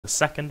The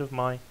second of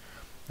my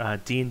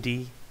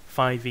D&D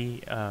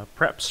 5e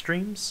prep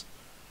streams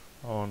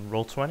on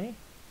Roll20.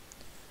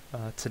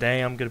 Today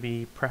I'm going to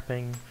be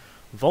prepping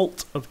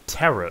Vault of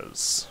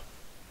Terrors,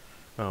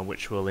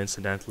 which will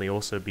incidentally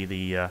also be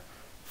the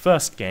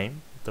first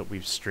game that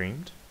we've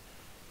streamed.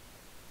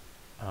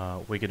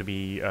 We're going to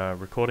be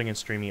recording and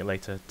streaming it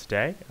later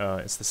today.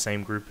 It's the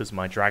same group as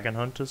my Dragon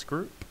Hunters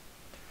group,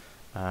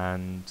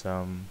 and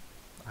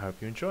I hope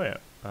you enjoy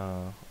it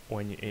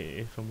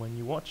if and when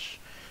you watch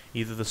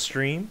either the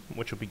stream,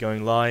 which will be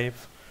going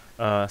live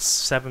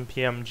 7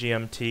 p.m.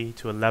 GMT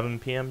to 11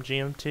 p.m.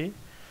 GMT,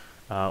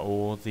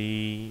 or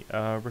the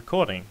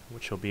recording,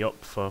 which will be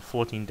up for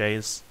 14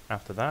 days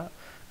after that.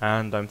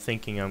 And I'm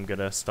thinking I'm going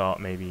to start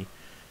maybe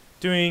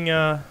doing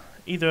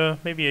either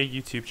maybe a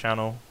YouTube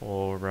channel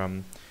or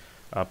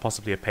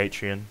possibly a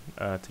Patreon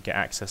to get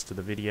access to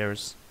the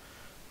videos.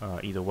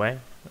 Either way,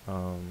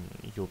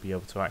 you'll be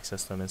able to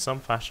access them in some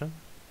fashion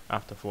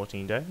after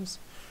 14 days,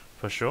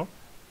 for sure.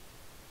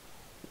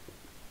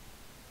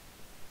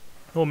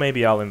 Or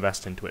maybe I'll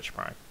invest in Twitch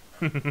Prime.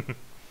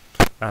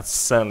 That's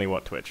certainly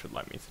what Twitch would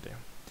like me to do.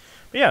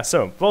 But yeah,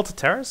 so, Vault of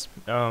Terrors.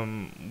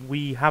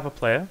 We have a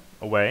player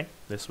away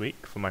this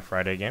week for my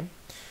Friday game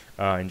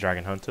in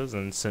Dragon Hunters,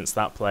 and since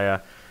that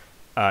player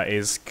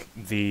is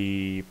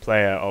the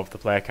player of the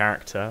player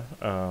character,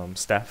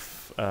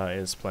 Steph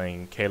is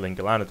playing Kaelin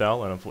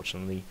Galanadel, and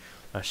unfortunately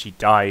she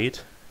died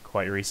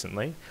quite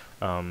recently.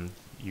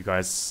 You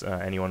guys,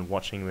 anyone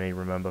watching may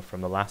remember from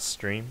the last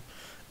stream,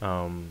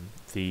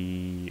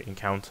 the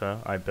encounter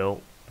I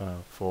built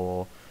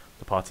for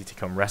the party to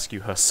come rescue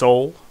her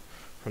soul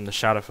from the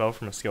Shadowfell,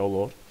 from a Skull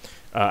Lord.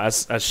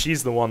 As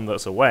she's the one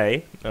that's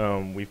away,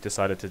 we've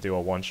decided to do a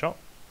one-shot.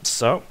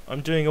 So,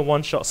 I'm doing a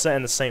one-shot set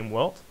in the same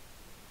world.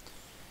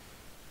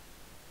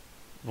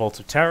 Vault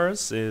of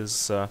Terrors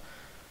is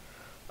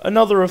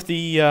another of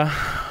the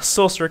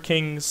Sorcerer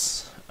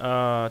King's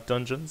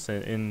dungeons.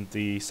 In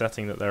the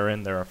setting that they're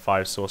in, there are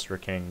 5 Sorcerer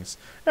Kings.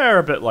 They're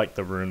a bit like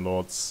the Rune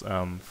Lords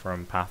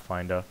from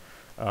Pathfinder,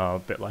 a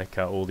bit like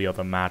all the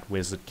other Mad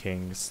Wizard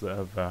Kings that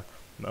have,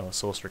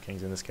 Sorcerer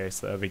Kings in this case,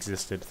 that have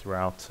existed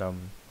throughout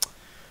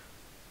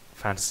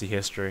fantasy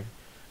history.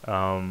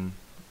 Don't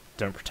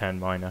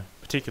pretend mine are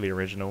particularly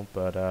original,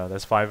 but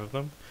there's 5 of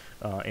them.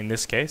 In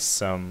this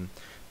case,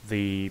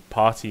 the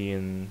party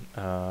in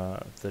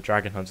the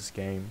Dragon Hunters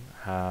game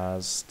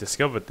has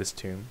discovered this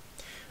tomb,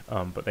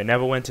 but they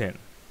never went in.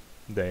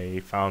 They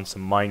found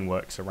some mine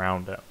works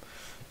around it,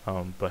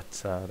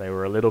 but they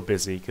were a little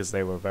busy because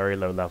they were very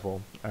low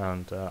level,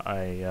 and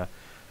a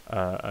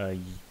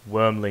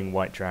wormling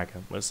white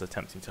dragon was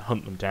attempting to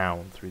hunt them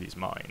down through these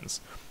mines.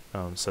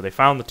 So they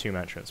found the tomb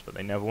entrance, but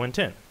they never went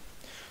in.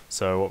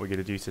 So what we're going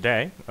to do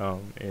today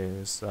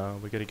is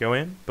we're going to go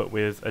in, but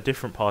with a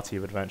different party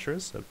of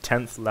adventurers, of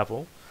 10th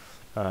level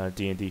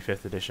D&D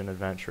 5th edition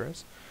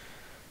adventurers,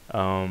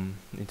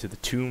 into the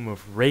tomb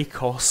of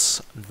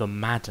Rakos the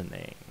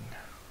Maddening.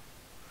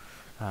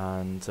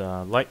 And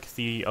like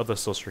the other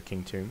Sorcerer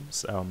King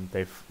tombs,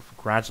 they've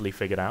gradually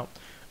figured out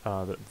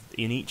that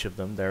in each of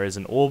them there is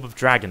an orb of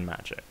dragon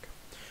magic,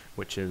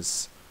 which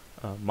is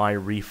my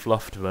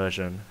refluffed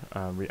version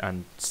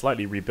and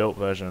slightly rebuilt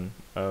version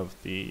of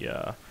the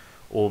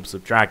orbs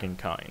of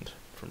dragonkind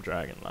from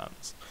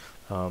Dragonlance.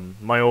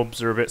 My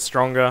orbs are a bit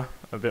stronger,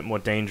 a bit more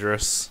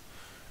dangerous,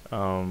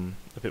 a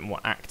bit more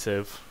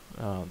active.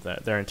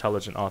 They're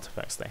intelligent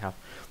artifacts. They have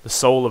the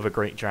soul of a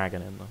great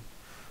dragon in them.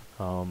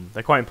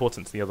 They're quite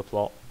important to the other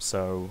plot,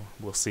 so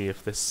we'll see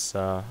if this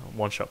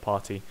one-shot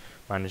party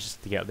manages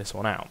to get this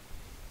one out.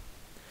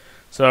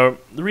 So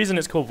the reason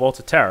it's called Vault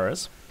of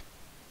Terrors,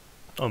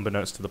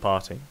 unbeknownst to the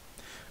party,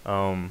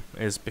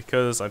 is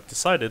because I've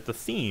decided the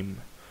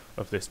theme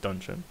of this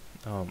dungeon.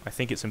 I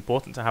think it's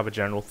important to have a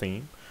general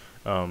theme,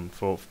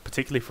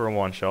 particularly for a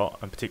one-shot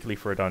and particularly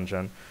for a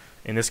dungeon.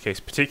 In this case,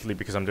 particularly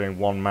because I'm doing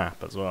one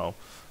map as well.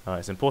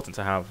 It's important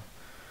to have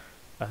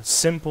a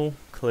simple,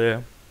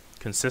 clear,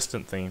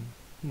 consistent theme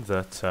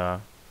that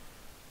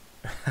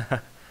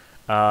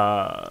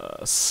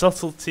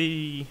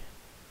subtlety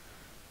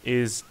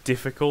is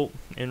difficult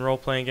in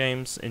role-playing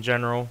games in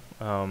general.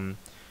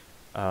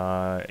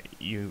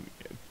 You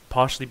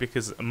partially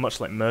because, much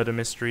like murder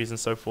mysteries and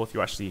so forth,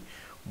 you actually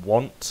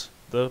want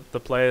the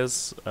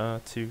players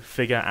to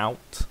figure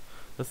out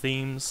the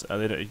themes.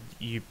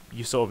 You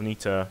sort of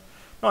need to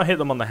not hit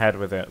them on the head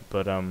with it,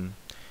 but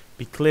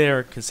be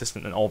clear,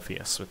 consistent, and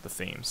obvious with the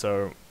theme.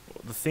 So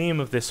the theme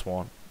of this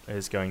one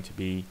is going to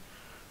be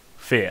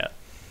fear.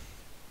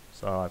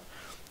 So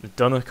I've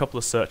done a couple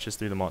of searches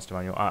through the monster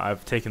manual.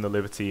 I've taken the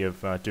liberty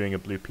of doing a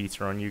Blue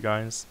Peter on you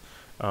guys.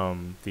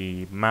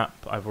 The map,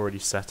 I've already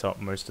set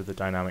up most of the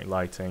dynamic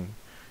lighting,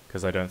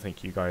 because I don't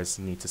think you guys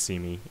need to see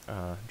me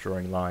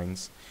drawing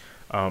lines.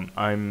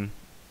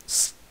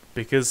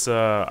 Because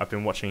I've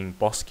been watching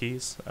Boss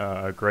Keys,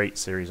 a great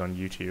series on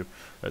YouTube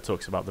that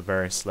talks about the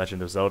various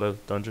Legend of Zelda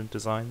dungeon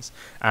designs,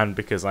 and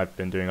because I've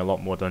been doing a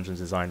lot more dungeon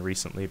design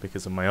recently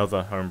because of my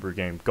other homebrew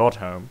game, God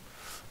Home,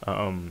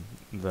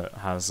 that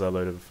has a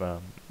load of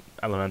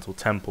elemental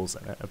temples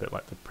in it, a bit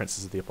like the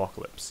Princes of the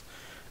Apocalypse.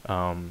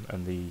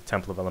 and the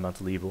Temple of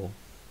Elemental Evil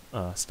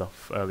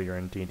stuff earlier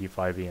in D&D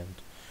 5e and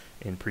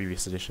in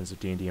previous editions of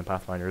D&D and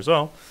Pathfinder as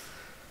well,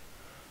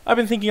 I've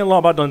been thinking a lot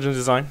about dungeon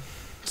design,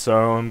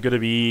 so I'm going to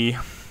be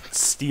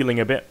stealing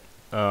a bit.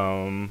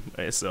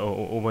 It's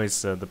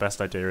always the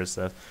best idea is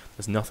that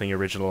there's nothing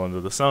original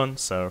under the sun,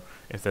 so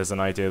if there's an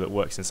idea that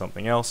works in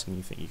something else and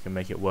you think you can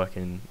make it work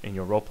in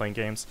your role-playing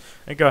games,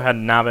 then go ahead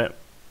and nab it,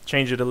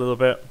 change it a little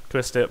bit,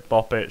 twist it,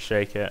 bop it,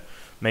 shake it,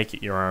 make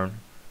it your own,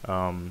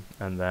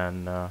 and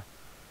then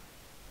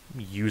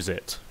use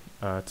it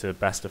to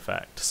best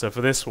effect. So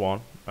for this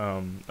one,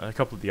 a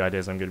couple of the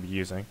ideas I'm going to be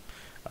using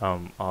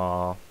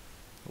are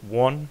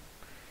 1,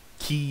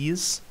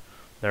 keys.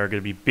 There are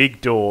going to be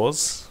big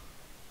doors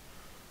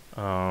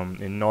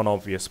in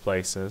non-obvious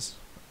places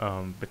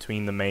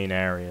between the main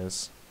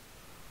areas,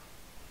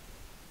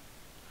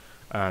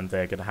 and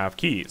they're going to have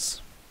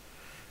keys,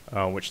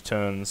 which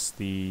turns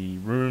the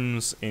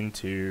rooms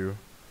into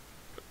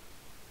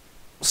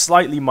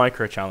slightly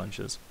micro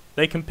challenges.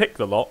 They can pick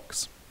the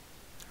locks.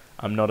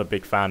 I'm not a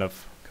big fan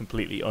of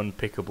completely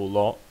unpickable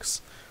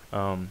locks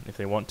if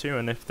they want to,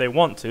 and if they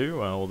want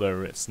to,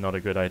 although it's not a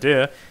good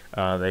idea,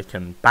 they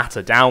can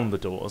batter down the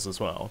doors as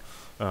well.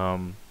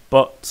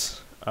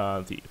 But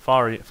the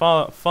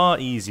far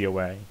easier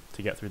way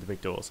to get through the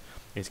big doors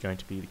is going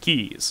to be the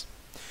keys.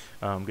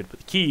 I'm going to put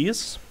the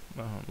keys,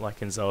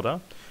 like in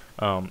Zelda,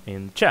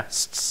 in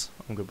chests.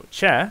 I'm going to put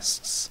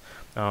chests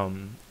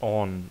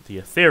on the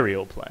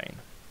ethereal plane,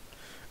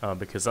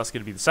 because that's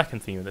going to be the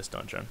second theme of this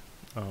dungeon.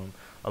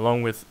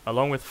 Along with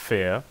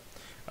fear,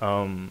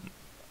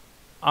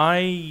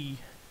 I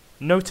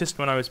noticed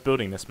when I was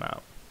building this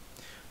map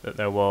that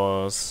there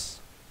was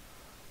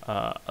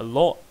a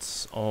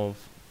lot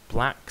of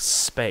black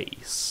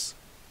space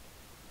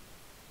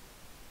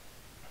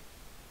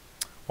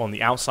on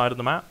the outside of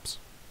the maps.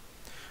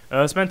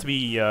 It's meant to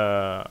be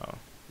it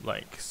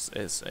makes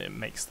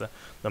the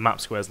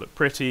map squares look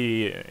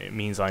pretty. It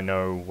means I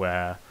know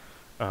where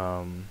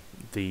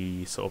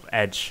the sort of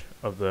edge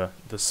of the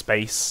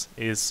space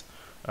is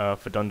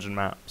for dungeon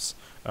maps.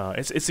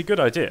 It's a good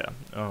idea,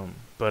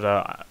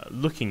 but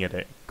looking at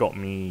it got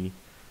me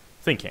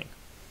thinking,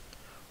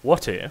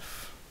 what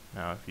if,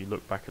 now if you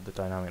look back at the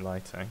dynamic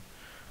lighting,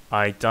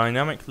 I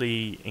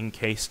dynamically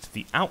encased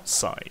the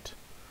outside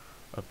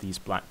of these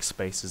black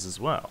spaces as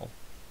well?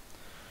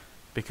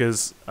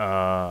 Because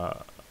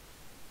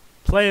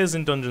players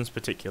in dungeons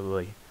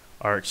particularly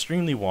are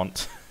extremely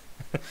want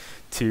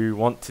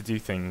to do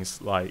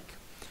things like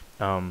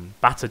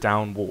batter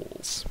down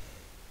walls,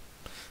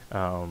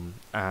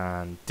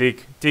 and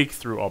dig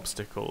through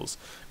obstacles,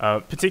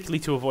 particularly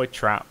to avoid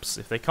traps.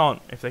 If they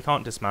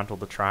can't dismantle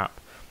the trap,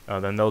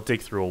 then they'll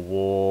dig through a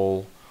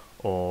wall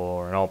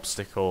or an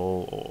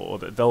obstacle, or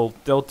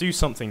they'll do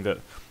something that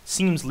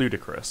seems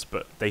ludicrous,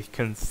 but they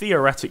can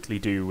theoretically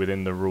do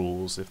within the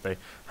rules if they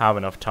have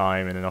enough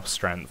time and enough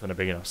strength and a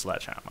big enough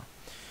sledgehammer.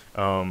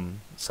 Knowing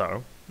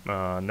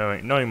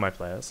my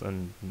players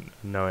and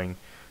knowing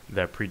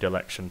their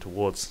predilection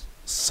towards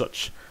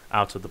such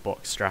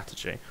out-of-the-box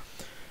strategy,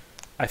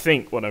 I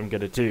think what I'm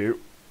going to do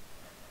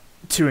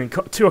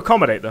to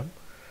accommodate them,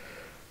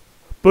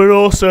 but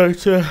also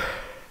to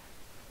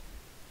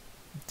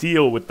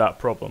deal with that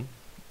problem,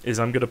 is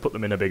I'm going to put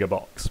them in a bigger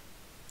box.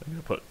 I'm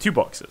going to put 2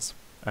 boxes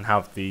and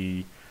have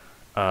the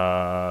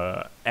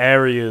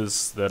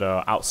areas that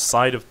are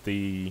outside of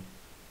the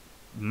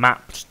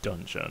mapped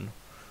dungeon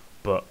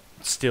but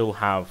still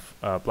have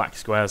black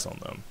squares on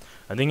them.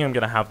 I think I'm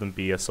going to have them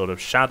be a sort of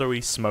shadowy,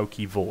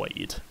 smoky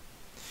void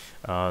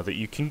that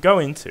you can go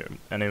into.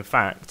 And in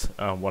fact,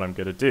 what I'm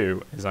going to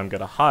do is I'm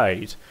going to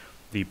hide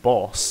the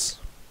boss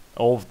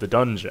of the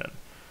dungeon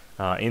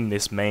in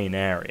this main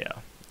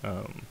area.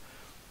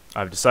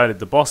 I've decided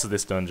the boss of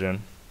this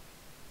dungeon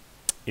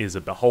is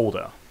a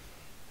beholder,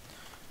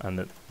 and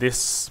that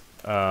this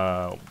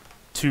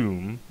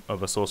tomb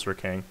of a sorcerer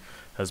king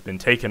has been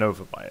taken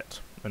over by it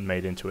and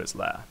made into its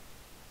lair.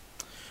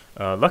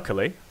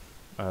 Luckily,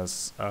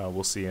 as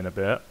we'll see in a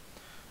bit,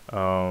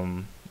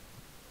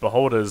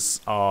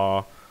 beholders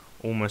are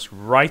almost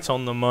right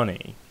on the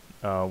money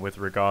with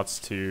regards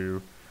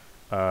to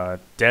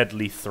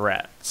deadly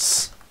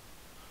threats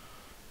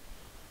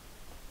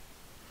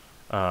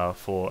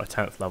for a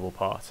 10th level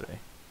party.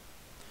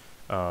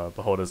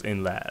 Beholders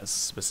in lairs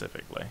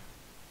specifically,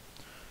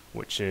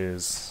 which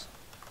is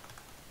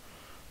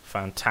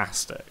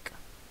fantastic.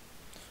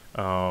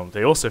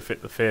 They also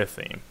fit the fear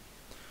theme.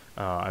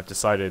 I've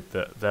decided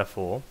that,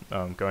 therefore,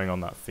 going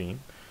on that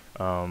theme,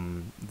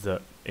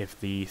 that if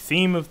the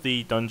theme of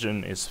the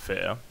dungeon is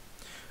fear,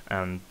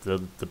 and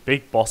the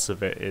big boss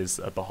of it is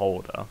a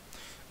beholder,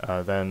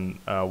 then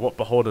what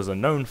beholders are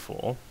known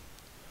for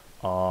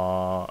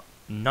are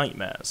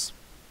nightmares.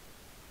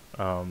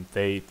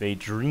 They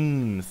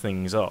dream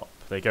things up.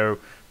 They go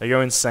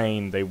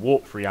insane. They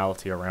warp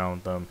reality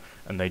around them,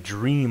 and they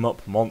dream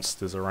up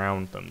monsters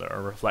around them that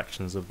are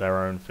reflections of their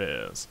own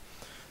fears.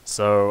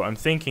 So I'm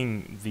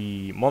thinking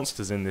the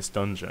monsters in this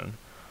dungeon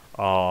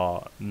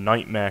are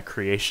nightmare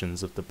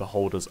creations of the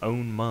beholder's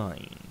own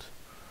mind.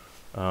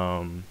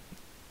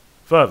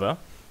 Further,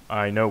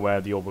 I know where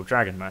the Orb of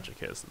Dragon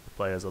magic is that the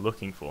players are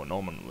looking for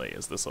normally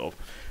as the sort of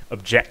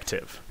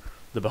objective.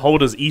 The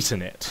Beholder's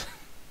eaten it.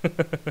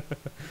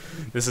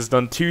 This has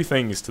done two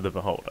things to the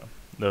Beholder.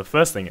 The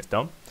first thing it's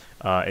done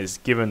is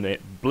given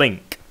it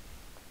blink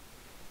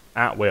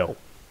at will.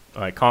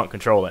 I can't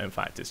control it, in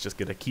fact, it's just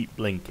going to keep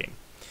blinking.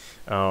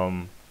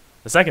 The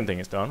second thing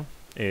it's done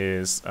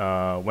is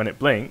when it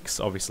blinks,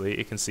 obviously,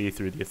 it can see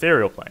through the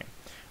ethereal plane,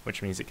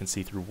 which means it can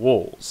see through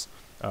walls.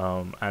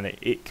 And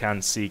it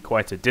can see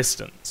quite a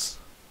distance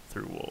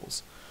through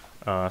walls.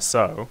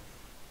 So,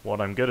 what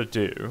I'm going to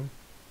do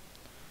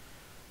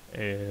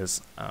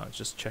is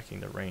just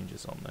checking the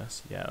ranges on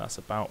this. Yeah, that's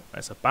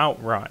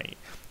about right.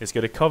 It's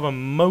going to cover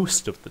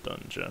most of the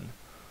dungeon,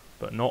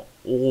 but not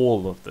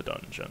all of the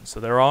dungeon. So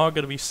there are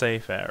going to be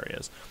safe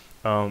areas.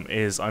 I'm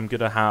going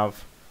to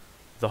have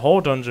the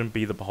whole dungeon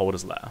be the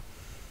Beholder's lair.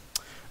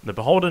 The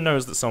Beholder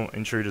knows that some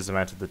intruders have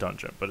entered the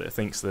dungeon, but it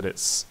thinks that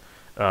it's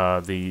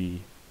the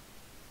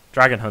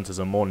Dragon Hunters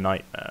are more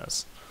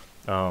nightmares.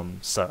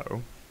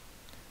 So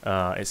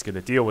it's going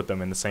to deal with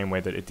them in the same way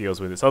that it deals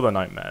with its other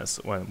nightmares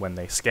when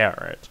they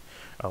scare it,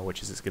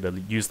 which is it's going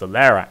to use the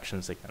lair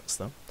actions against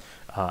them,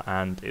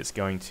 and it's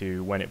going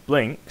to, when it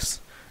blinks,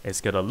 it's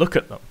going to look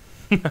at them.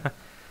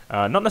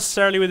 Not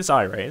necessarily with its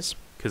eye rays,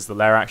 because the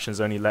lair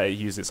actions only let it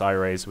use its eye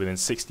rays within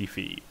 60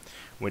 feet,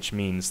 which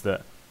means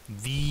that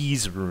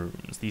these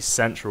rooms, these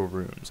central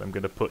rooms, I'm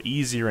going to put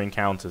easier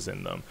encounters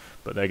in them,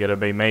 but they're going to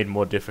be made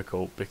more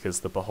difficult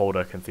because the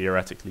Beholder can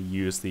theoretically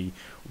use the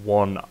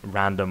one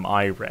random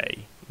eye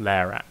ray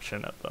lair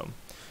action at them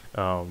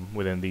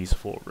within these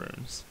 4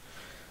 rooms.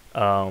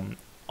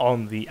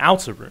 On the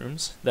outer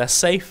rooms, they're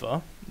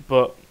safer,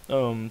 but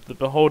the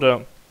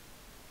Beholder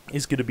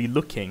is going to be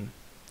looking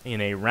in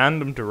a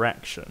random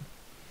direction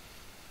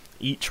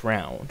each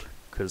round,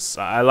 because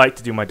I like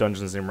to do my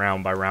dungeons in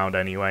round by round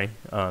anyway.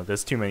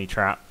 There's too many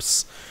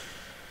traps,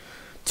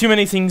 too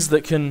many things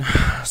that can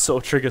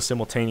sort of trigger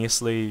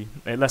simultaneously.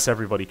 It lets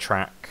everybody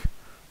track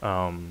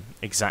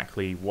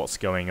exactly what's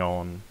going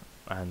on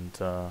and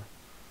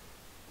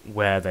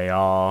where they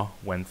are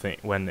when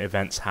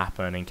events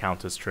happen,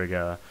 encounters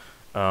trigger,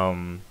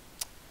 and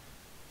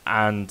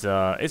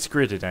it's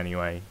gridded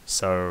anyway,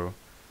 so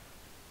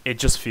it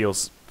just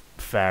feels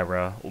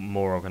fairer,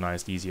 more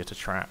organized, easier to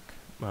track.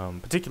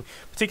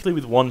 Particularly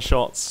with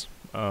one-shots,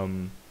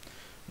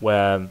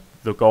 where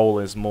the goal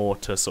is more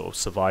to sort of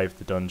survive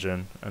the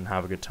dungeon and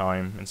have a good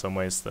time in some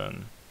ways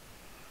than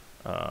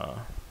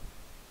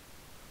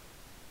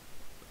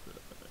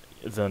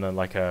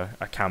like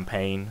a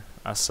campaign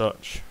as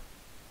such.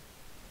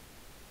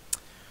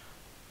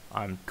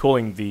 I'm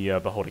calling the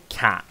Beholder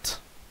Cat,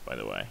 by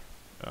the way.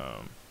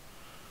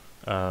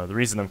 The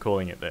reason I'm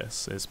calling it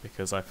this is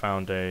because I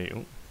found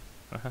a...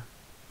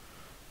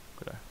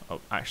 I'll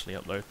actually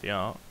upload the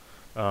art.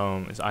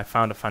 I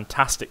found a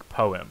fantastic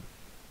poem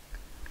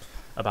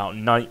about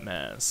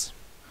nightmares,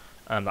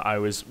 and I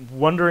was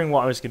wondering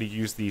what I was going to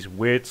use these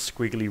weird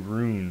squiggly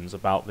runes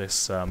about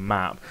this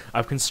map.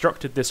 I've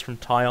constructed this from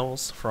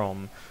tiles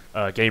from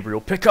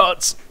Gabriel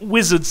Picard's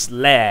Wizard's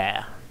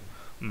Lair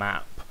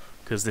map,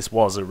 because this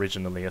was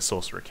originally a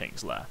Sorcerer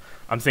King's lair.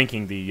 I'm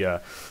thinking the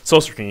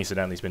Sorcerer King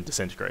incidentally has been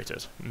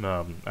disintegrated,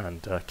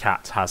 and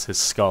Cat has his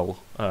skull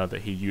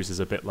that he uses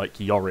a bit like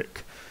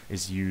Yorick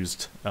is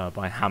used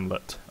by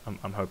Hamlet.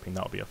 I'm hoping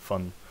that'll be a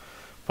fun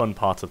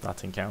part of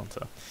that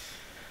encounter.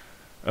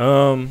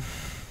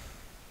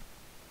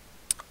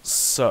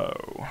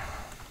 So,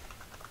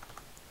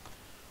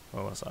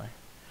 where was I?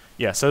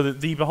 Yeah, so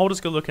the Beholders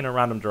go look in a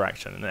random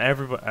direction in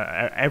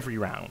every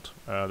round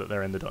that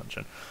they're in the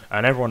dungeon,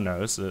 and everyone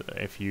knows that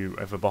if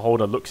a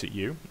Beholder looks at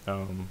you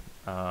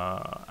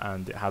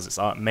and it has its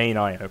main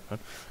eye open,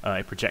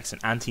 it projects an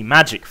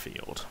anti-magic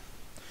field,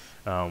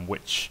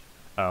 which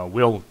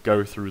will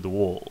go through the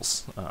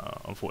walls,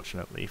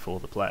 unfortunately for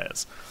the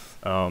players.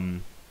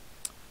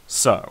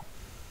 So,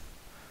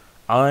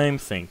 I'm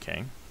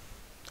thinking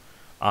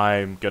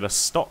I'm going to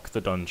stock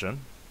the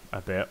dungeon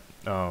a bit,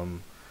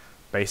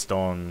 based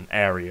on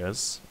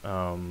areas,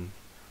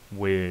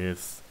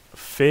 with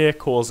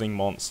fear-causing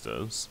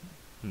monsters,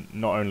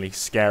 not only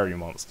scary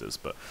monsters,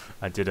 but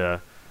I did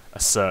a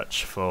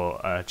search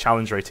for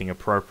challenge rating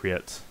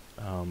appropriate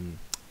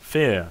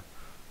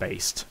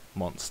fear-based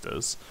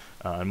monsters,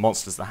 and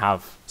monsters that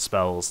have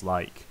spells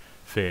like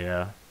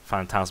Fear,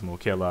 Phantasmal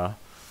Killer,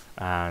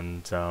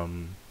 and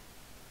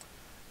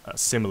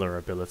similar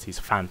abilities,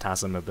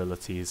 Phantasm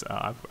abilities.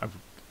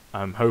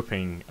 I'm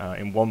hoping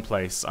in one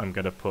place I'm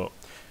going to put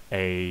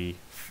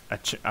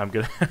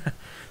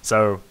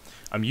so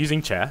I'm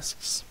using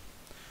chests.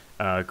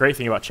 Great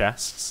thing about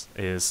chests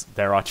is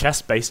there are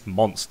chest-based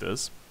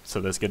monsters, so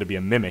there's going to be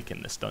a mimic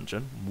in this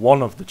dungeon.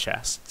 One of the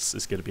chests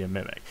is going to be a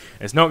mimic.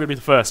 And it's not going to be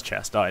the first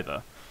chest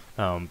either,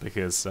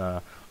 because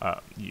or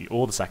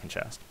the second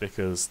chest,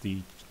 because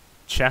the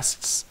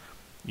chests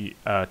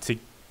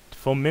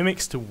for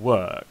mimics to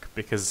work,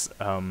 because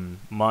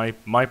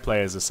my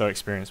players are so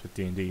experienced with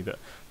D&D that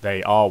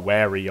they are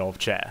wary of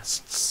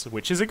chests,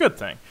 which is a good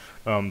thing.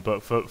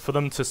 But for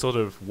them to sort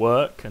of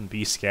work and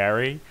be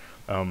scary,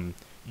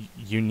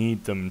 you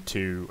need them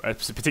to,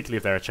 particularly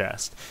if they're a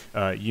chest,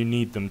 you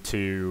need them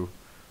to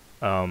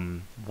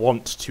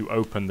want to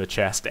open the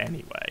chest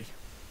anyway,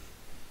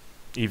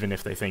 even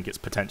if they think it's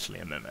potentially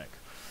a mimic.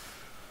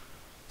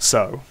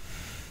 So,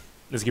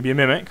 there's going to be a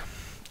mimic.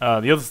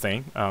 The other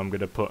thing I'm going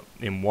to put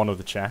in one of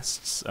the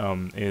chests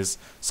is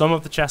some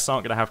of the chests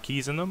aren't going to have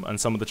keys in them, and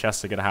some of the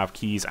chests are going to have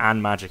keys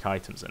and magic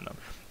items in them.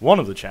 One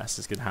of the chests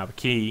is going to have a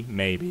key,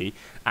 maybe,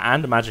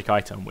 and a magic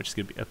item, which is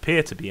going to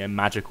appear to be a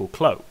magical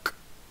cloak.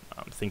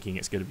 I'm thinking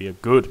it's going to be a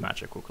good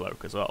magical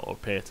cloak as well, or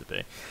appear to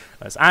be.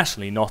 It's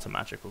actually not a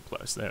magical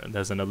cloak.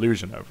 There's an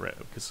illusion over it,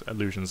 because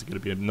illusions are going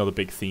to be another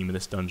big theme of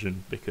this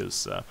dungeon,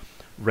 because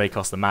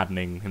Rakos the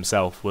Maddening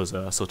himself was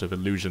a sort of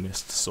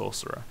illusionist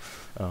sorcerer.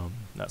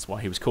 That's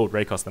why he was called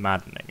Rakos the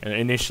Maddening. And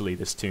initially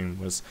this tomb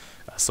was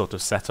sort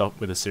of set up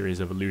with a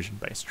series of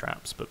illusion-based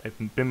traps, but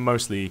they've been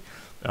mostly,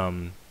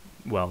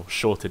 well,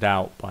 shorted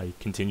out by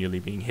continually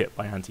being hit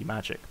by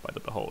anti-magic by the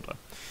Beholder.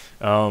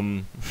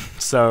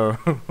 So,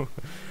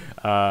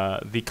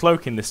 the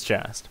cloak in this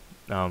chest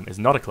is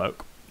not a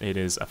cloak. It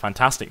is a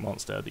fantastic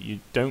monster that you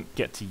don't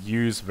get to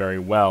use very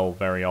well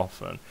very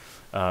often,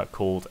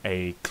 called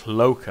a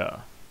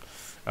cloaker.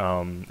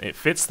 It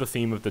fits the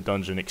theme of the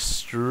dungeon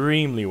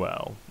extremely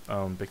well,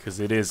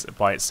 because it is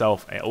by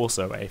itself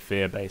also a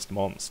fear-based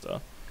monster.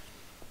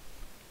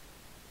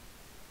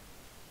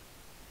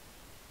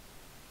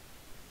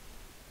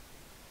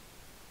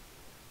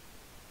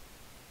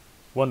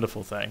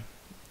 Wonderful thing.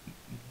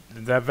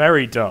 They're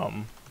very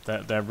dumb.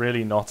 They're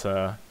really not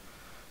a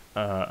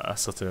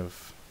sort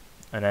of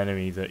an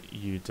enemy that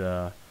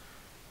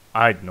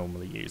I'd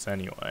normally use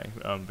anyway,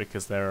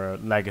 because they're a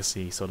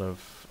legacy sort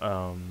of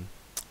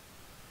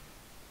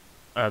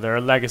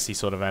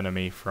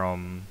enemy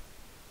from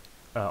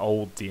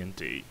old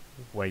D&D,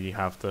 where you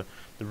have the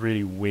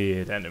really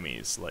weird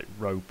enemies like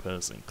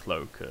ropers and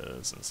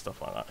cloakers and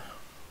stuff like that.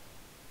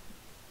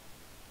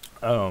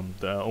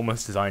 They're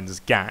almost designed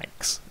as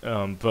gags,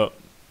 but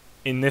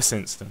in this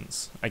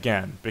instance,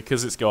 again,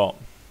 because it's got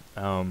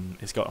a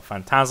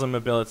phantasm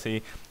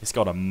ability, it's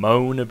got a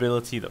moan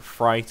ability that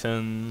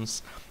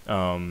frightens,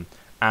 and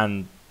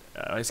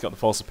it's got the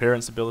false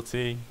appearance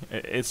ability.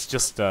 It's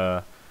just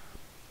a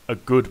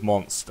good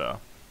monster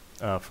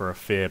for a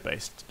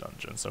fear-based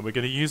dungeon. So we're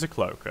going to use a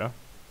cloaker.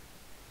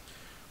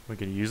 We're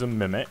going to use a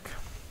mimic.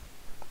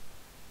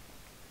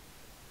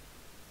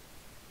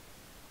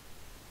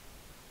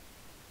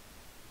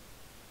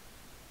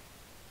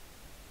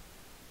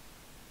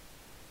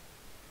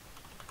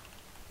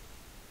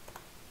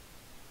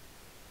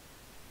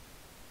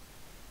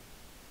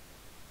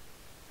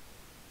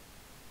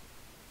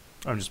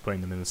 I'm just putting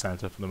them in the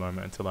center for the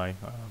moment until I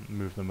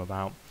move them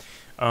about.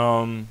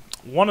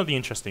 One of the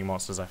interesting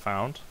monsters I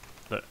found,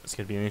 that is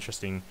going to be an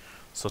interesting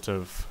sort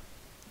of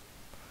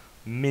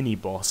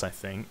mini-boss, I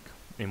think,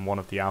 in one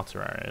of the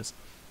outer areas,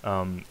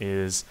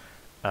 is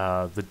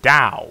the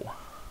Tao,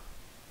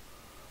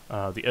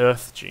 the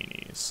Earth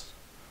Genies.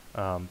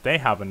 They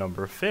have a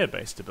number of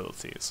fear-based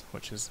abilities,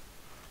 which is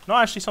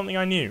not actually something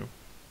I knew,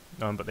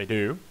 but they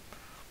do.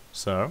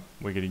 So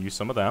we're going to use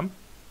some of them.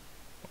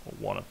 Or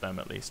one of them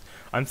at least.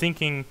 I'm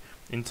thinking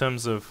in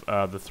terms of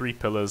the three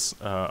pillars,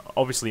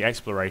 obviously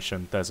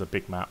exploration, there's a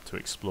big map to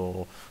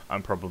explore.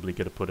 I'm probably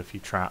going to put a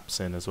few traps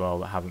in as well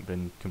that haven't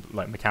been,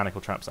 like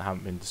mechanical traps that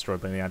haven't been destroyed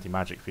by the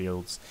anti-magic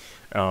fields.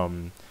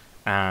 And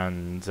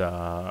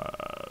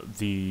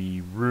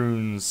the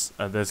runes,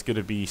 there's going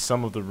to be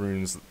some of the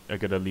runes that are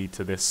going to lead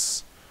to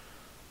this.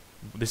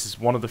 This is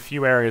one of the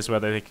few areas where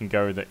they can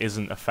go that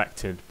isn't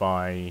affected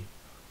by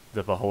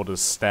the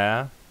Beholder's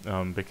stare.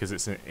 Because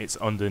it's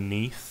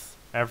underneath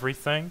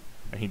everything,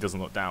 and he doesn't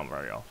look down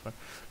very often.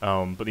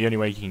 But the only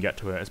way you can get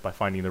to it is by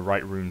finding the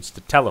right runes to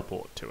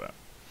teleport to it.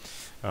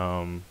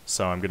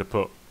 So I'm going to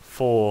put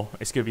 4.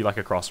 It's going to be like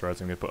a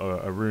crossroads. I'm going to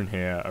put a rune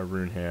here, a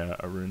rune here,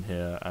 a rune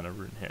here, and a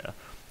rune here.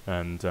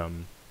 And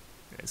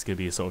it's going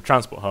to be a sort of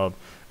transport hub.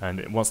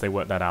 And once they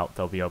work that out,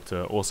 they'll be able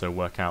to also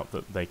work out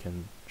that they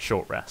can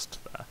short rest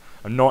there.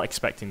 I'm not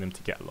expecting them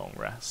to get long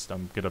rest.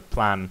 I'm going to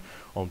plan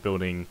on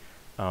building...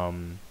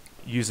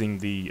 using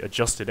the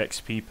adjusted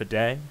XP per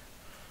day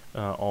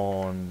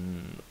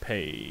on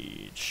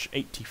page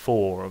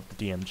 84 of the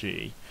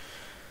DMG,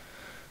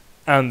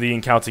 and the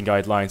encounter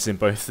guidelines in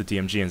both the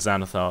DMG and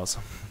Xanathar's.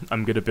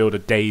 I'm going to build a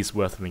day's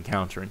worth of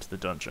encounter into the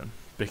dungeon,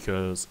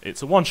 because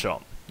it's a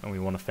one-shot, and we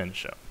want to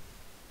finish it.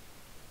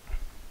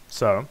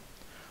 So,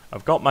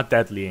 I've got my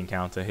deadly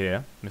encounter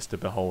here, Mr.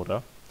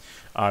 Beholder.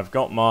 I've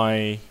got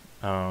my...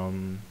 at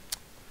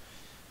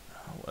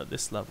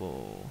this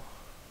level...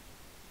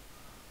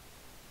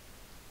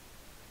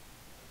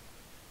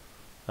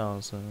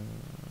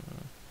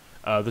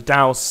 the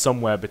Tao's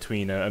somewhere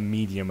between a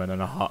medium and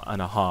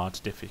a hard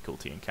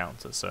difficulty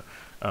encounter, so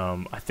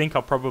I think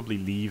I'll probably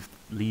leave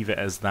it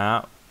as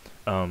that.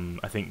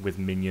 I think with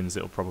minions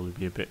it'll probably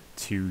be a bit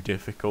too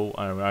difficult.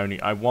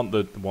 I want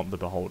the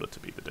Beholder to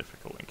be the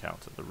difficult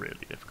encounter, the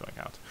really difficult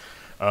encounter.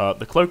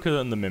 The Cloaker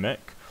and the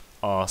Mimic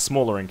are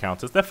smaller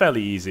encounters. They're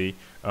fairly easy.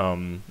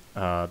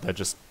 They're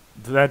just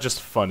they're just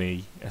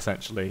funny,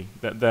 essentially.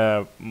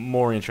 They're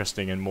more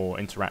interesting and more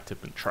interactive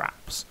than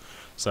traps,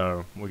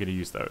 so we're going to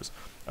use those.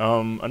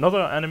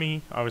 Another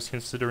enemy I was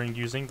considering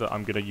using that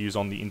I'm going to use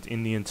on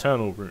in the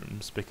internal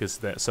rooms, because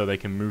so they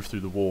can move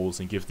through the walls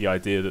and give the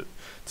idea that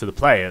to the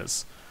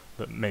players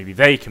that maybe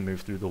they can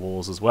move through the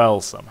walls as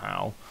well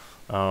somehow,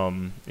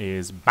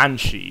 is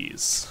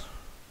Banshees.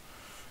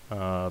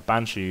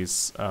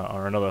 Banshees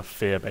are another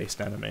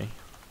fear-based enemy,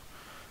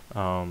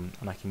 and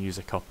I can use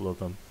a couple of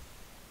them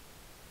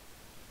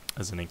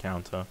as an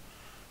encounter.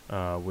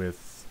 I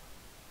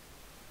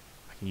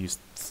can use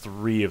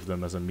 3 of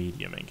them as a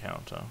medium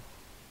encounter.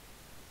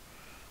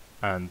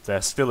 And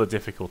they're still a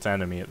difficult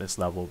enemy at this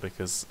level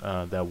because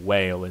their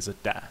wail is a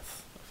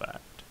death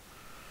effect.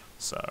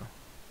 So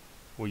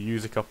we'll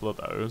use a couple of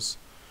those.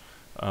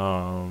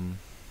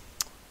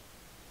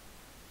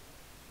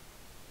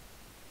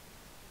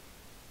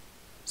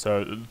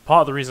 So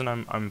part of the reason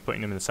I'm putting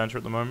them in the center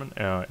at the moment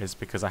is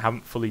because I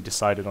haven't fully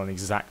decided on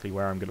exactly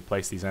where I'm going to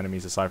place these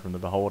enemies aside from the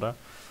Beholder.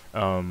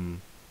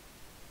 I'm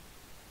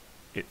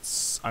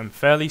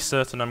fairly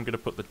certain I'm going to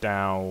put the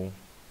Dao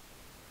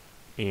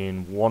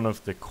in one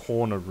of the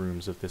corner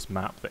rooms of this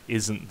map that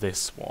isn't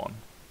this one.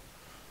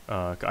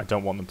 I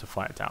don't want them to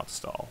fight Dao to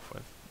start off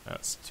with.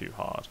 That's too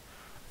hard.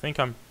 I think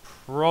I'm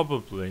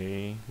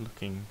probably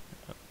looking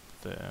at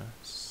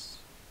this.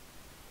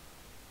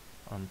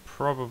 I'm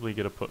probably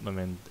going to put them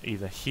in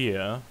either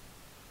here,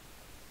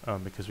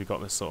 because we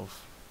got this sort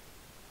of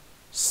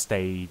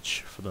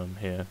stage for them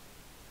here,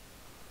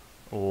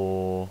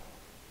 or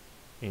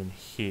in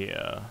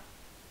here.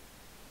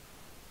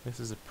 This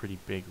is a pretty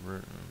big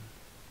room.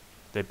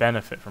 They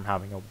benefit from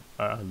having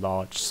a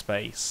large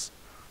space,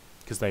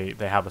 because they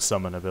have a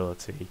summon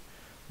ability.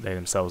 They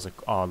themselves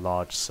are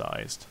large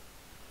sized.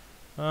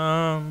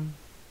 Yeah,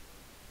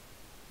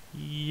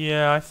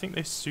 I think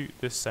they suit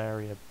this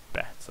area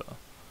better.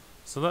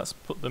 So let's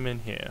put them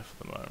in here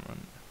for the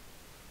moment.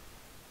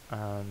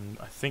 And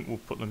I think we'll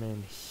put them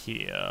in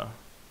here,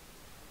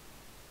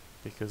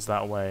 because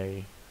that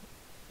way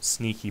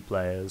sneaky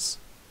players,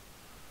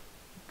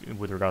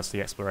 with regards to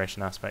the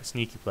exploration aspect,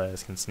 sneaky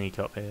players can sneak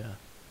up here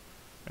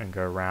and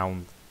go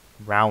round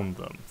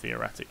them,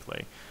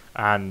 theoretically.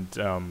 And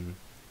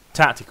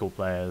tactical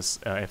players,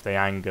 if they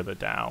anger the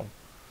Dao,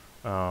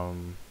 I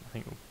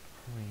think we'll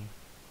probably...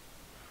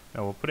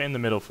 No, we'll put it in the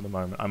middle for the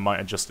moment. I might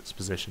adjust its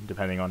position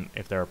depending on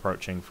if they're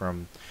approaching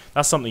from...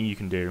 That's something you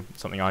can do,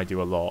 something I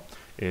do a lot,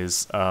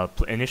 is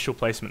initial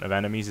placement of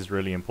enemies is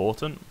really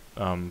important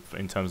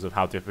in terms of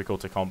how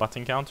difficult a combat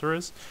encounter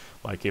is.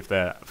 Like if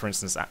they're, for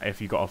instance, if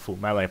you've got a full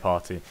melee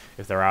party,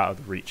 if they're out of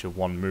the reach of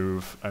one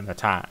move and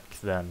attack,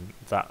 then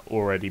that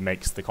already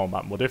makes the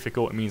combat more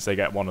difficult. It means they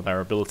get one of their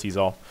abilities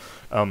off.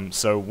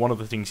 So one of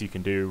the things you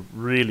can do,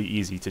 really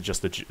easy to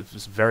just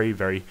very,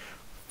 very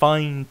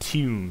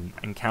fine-tune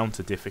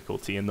encounter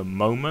difficulty in the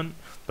moment,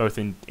 both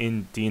in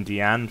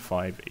D&D and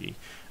 5e,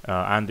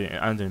 and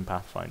in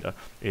Pathfinder,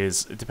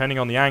 is depending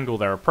on the angle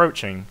they're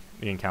approaching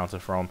the encounter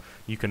from,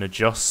 you can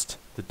adjust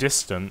the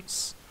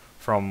distance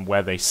from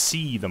where they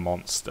see the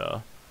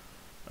monster.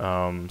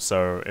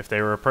 So if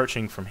they were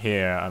approaching from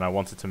here and I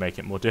wanted to make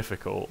it more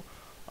difficult,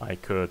 I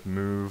could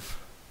move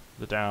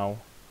the Dao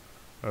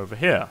over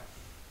here.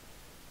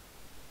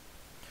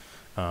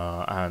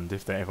 And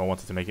if I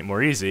wanted to make it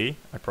more easy,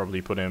 I'd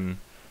probably put him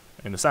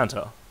in the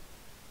center,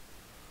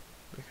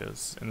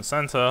 because in the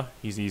center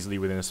he's easily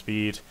within a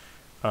speed.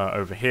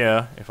 Over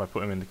here, if I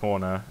put him in the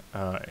corner,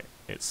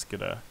 it's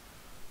gonna...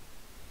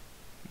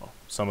 Well,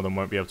 some of them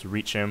won't be able to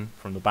reach him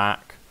from the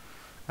back,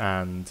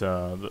 and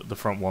the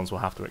front ones will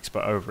have to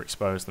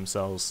overexpose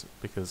themselves,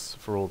 because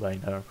for all they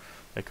know,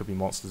 there could be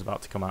monsters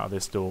about to come out of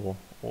this door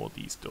or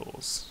these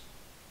doors.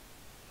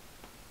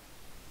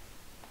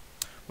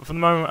 But for the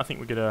moment, I think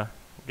we're gonna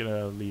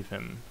leave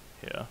him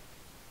here.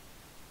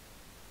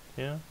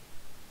 Here?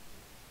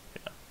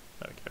 Yeah,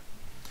 there we go.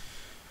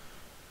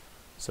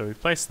 So we've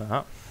placed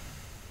that.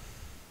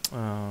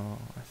 I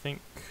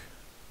think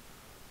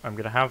I'm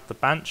gonna have the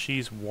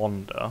Banshees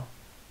wander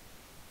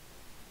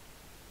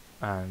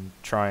and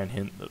try and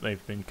hint that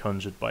they've been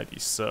conjured by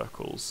these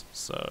circles.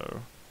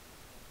 So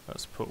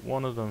let's put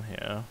one of them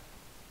here.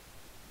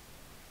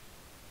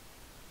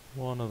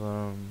 One of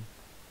them...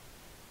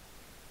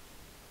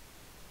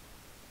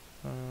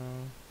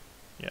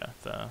 yeah,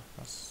 there.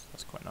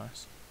 That's quite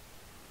nice.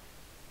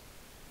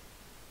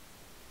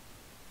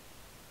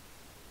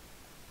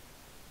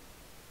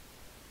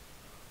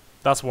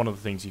 That's one of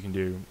the things you can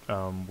do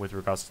with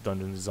regards to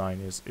dungeon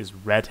design is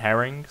red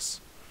herrings.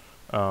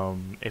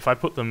 If I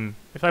put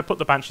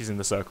the Banshees in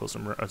the circles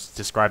and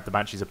describe the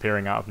Banshees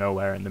appearing out of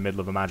nowhere in the middle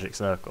of a magic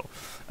circle,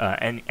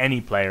 any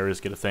player is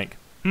going to think,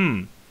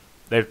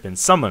 they've been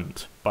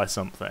summoned by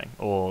something,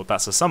 or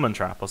that's a summon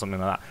trap, or something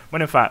like that.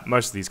 When in fact,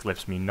 most of these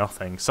glyphs mean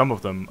nothing. Some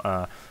of them,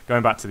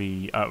 going back to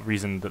the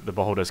reason that the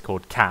Beholder is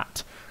called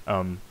Cat,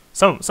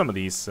 some of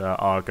these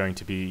are going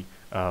to be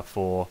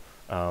for...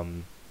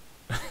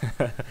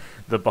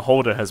 the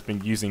Beholder has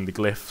been using the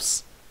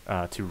glyphs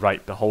to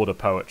write Beholder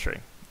poetry.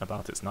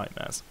 about its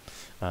nightmares.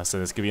 So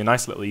there's going to be a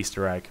nice little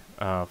Easter egg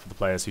for the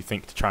players who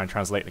think to try and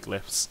translate the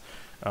glyphs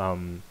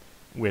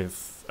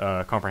with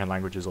comprehend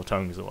languages or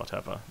tongues or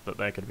whatever, that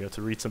they're going to be able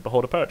to read some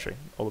Beholder poetry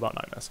all about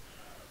nightmares.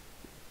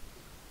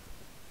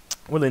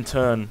 Well, in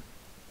turn,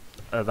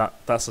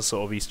 that's a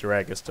sort of Easter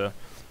egg as to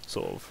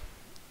sort of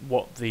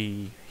what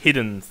the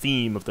hidden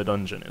theme of the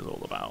dungeon is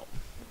all about.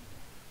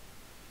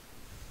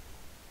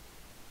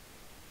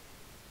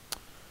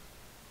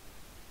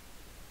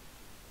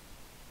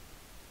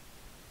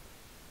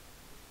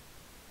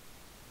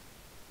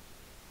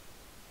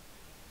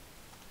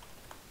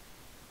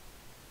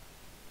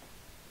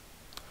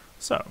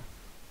 So,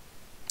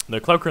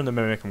 the Cloaker and the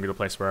Mimic I'm going to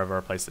place wherever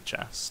I place the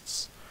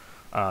chests.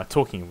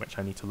 Talking of which,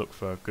 I need to look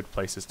for good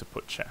places to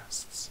put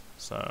chests.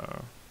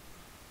 So,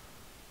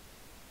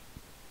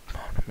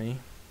 pardon me.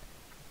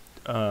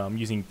 I'm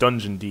using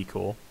Dungeon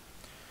Decor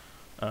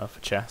for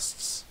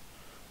chests.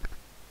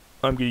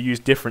 I'm going to use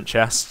different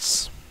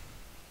chests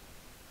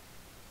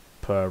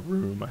per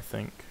room, I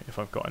think, if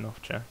I've got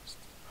enough chests.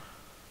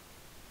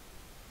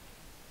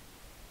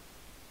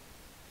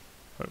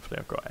 Hopefully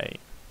I've got 8.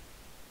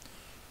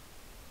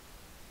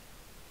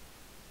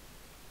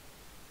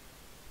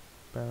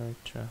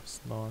 Buried chest,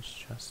 large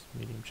chest,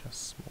 medium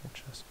chest, small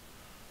chest.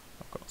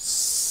 I've got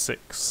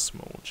 6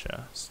 small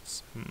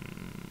chests.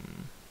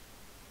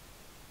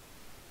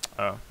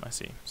 Oh, I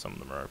see. Some of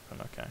them are open.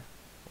 Okay.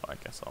 Well, I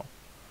guess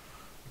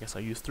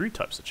I'll use 3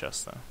 types of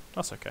chests though.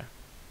 That's okay.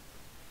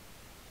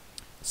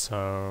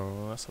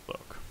 So let's have a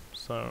look.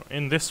 So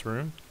in this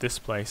room, this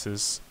place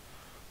is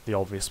the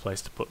obvious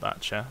place to put that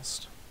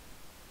chest,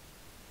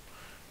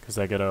 because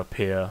they're going to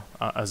appear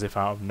as if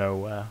out of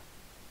nowhere.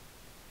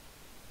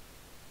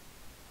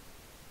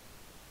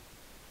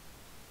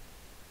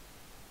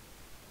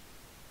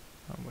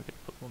 And we're going to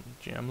put them on the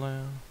GM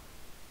layer.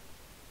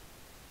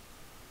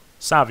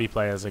 Savvy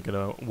players are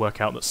going to work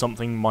out that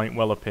something might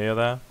well appear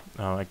there.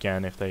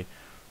 Again, if they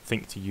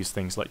think to use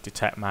things like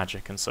detect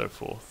magic and so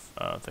forth,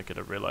 they're going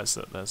to realize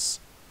that there's,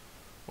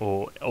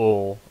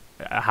 or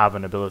have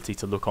an ability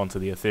to look onto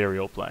the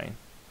ethereal plane.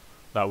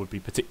 That would be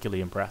particularly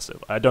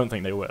impressive. I don't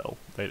think they will.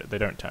 They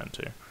don't tend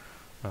to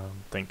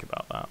think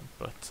about that.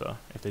 But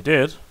if they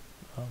did,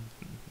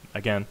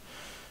 again,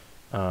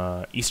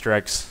 Easter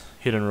eggs,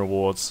 hidden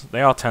rewards,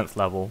 they are 10th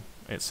level.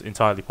 It's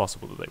entirely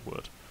possible that they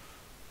would,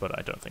 but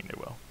I don't think they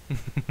will.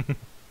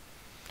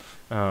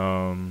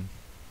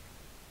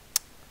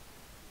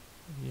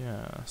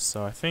 Yeah,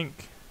 so I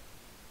think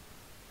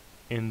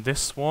in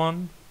this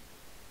one,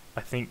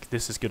 I think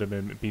this is going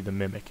to be the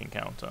Mimic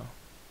encounter.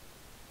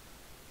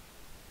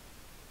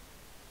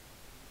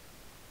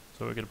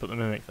 So we're going to put the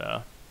Mimic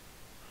there.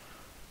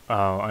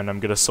 And I'm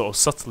going to sort of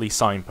subtly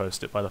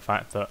signpost it by the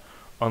fact that,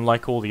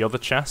 unlike all the other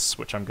chests,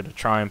 which I'm going to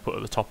try and put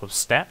at the top of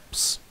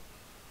steps,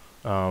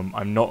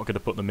 I'm not going to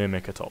put the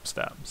Mimic atop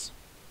steps.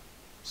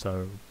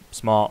 So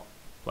smart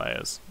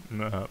players,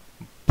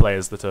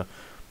 players that are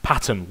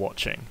pattern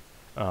watching,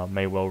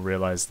 may well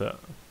realize that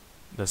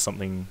there's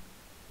something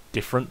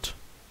different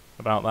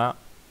about that.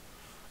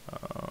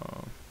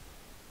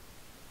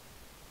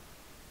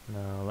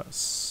 Now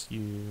let's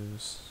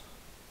use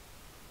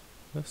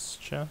this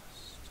chest.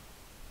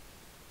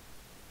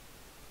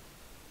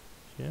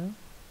 Yeah?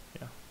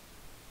 Yeah.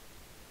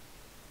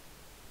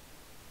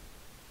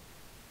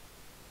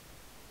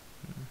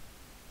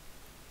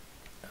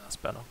 Yeah, that's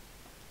better.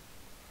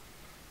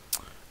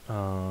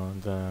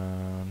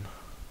 Then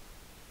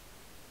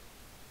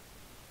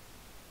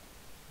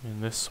in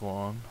this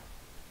one,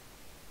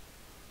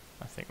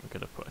 I think we're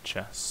going to put a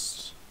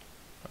chest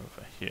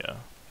over here.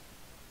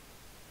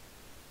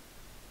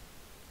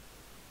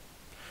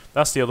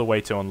 That's the other way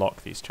to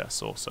unlock these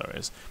chests also,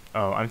 is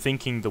I'm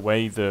thinking the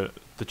way the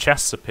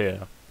chests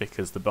appear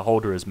because the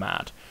Beholder is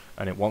mad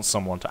and it wants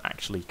someone to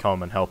actually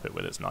come and help it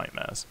with its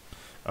nightmares.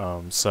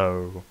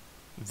 So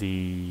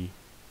the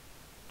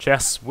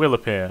chests will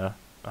appear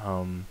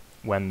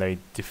when they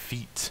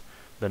defeat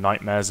the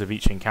nightmares of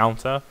each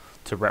encounter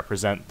to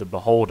represent the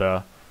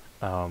Beholder,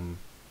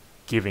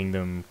 giving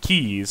them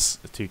keys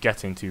to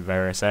get into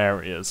various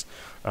areas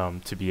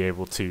to be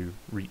able to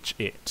reach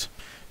it.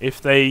 If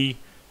they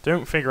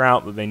don't figure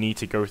out that they need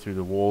to go through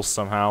the walls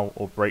somehow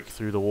or break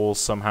through the walls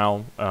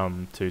somehow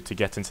to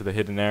get into the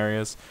hidden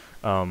areas,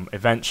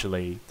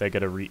 eventually they're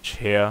going to reach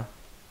here,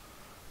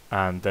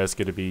 and there's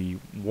going to be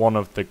one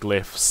of the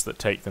glyphs that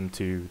take them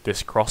to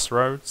this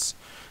crossroads,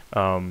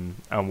 and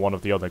one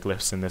of the other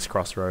glyphs in this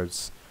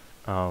crossroads.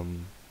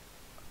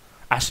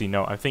 Actually,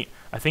 no. I think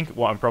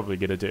what I'm probably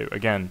going to do,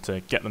 again,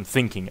 to get them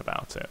thinking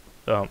about it,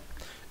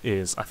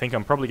 is I think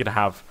I'm probably going to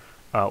have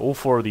all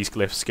 4 of these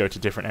glyphs go to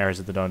different areas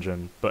of the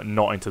dungeon, but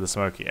not into the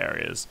smoky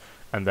areas.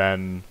 And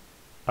then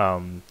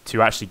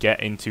to actually get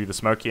into the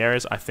smoky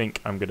areas, I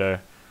think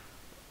they're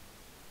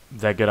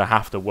gonna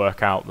have to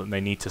work out that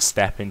they need to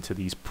step into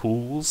these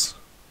pools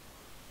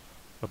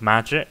of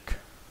magic,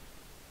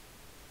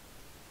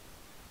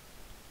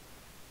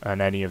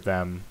 and any of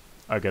them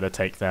are gonna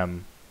take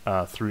them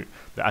through.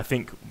 I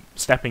think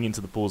stepping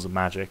into the pools of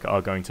magic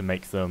are going to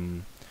make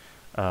them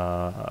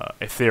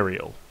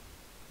ethereal,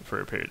 for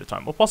a period of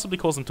time, or possibly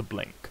cause them to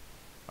blink.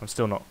 I'm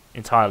still not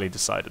entirely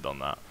decided on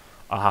that.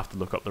 I'll have to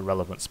look up the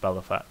relevant spell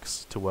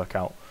effects to work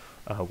out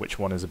which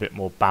one is a bit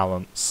more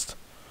balanced.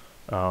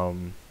 But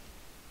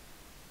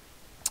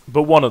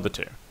one of the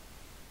two.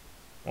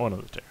 One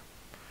of the two.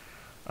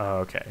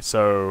 Okay,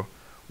 so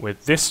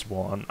with this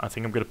one, I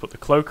think I'm going to put the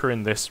cloaker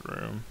in this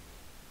room.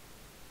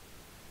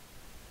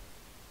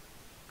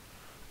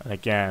 And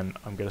again,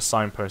 I'm going to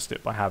signpost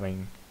it by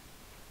having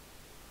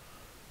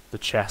the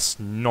chest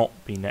not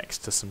be next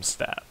to some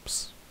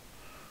steps.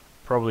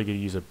 Probably going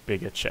to use a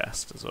bigger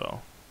chest as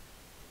well.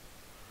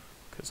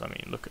 Because I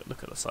mean, look at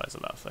the size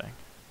of that thing.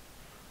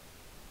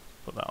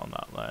 Put that on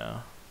that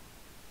layer.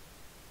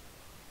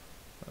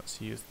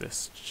 Let's use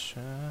this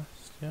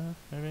chest. Yeah,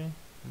 maybe.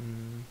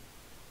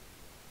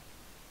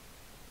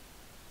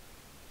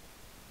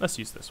 Let's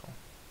use this one.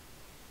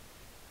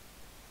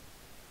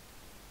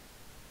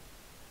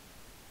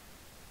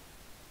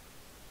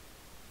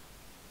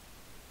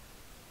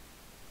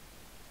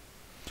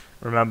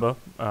 Remember,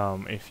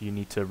 if you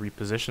need to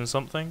reposition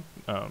something,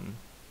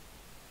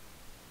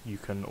 you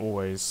can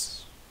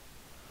always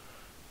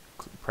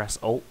press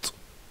Alt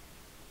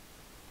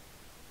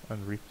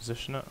and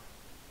reposition it.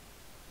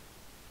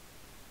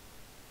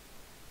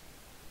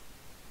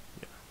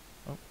 Yeah.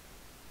 Oh.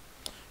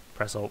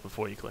 Press Alt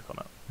before you click on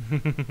it.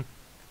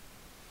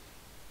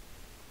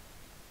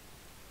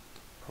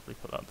 Probably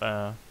put that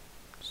there.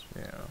 Just,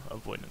 yeah,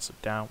 avoidance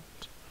of doubt.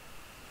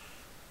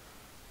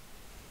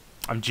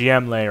 I'm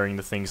GM layering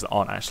the things that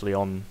aren't actually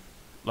on,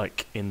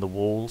 like, in the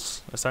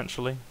walls,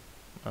 essentially.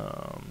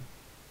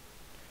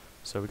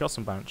 So we got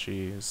some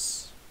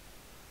banshees.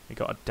 We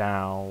got a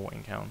Dow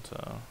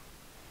encounter.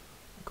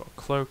 We got a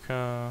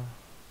cloaker.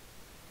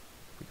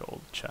 We got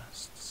all the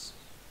chests.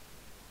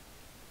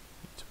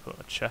 Need to put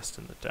a chest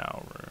in the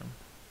Dow room.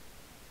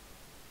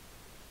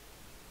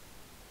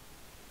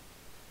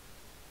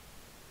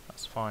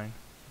 That's fine.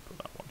 Put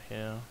that one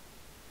here.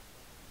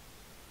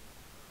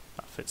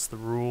 That fits the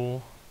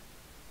rule.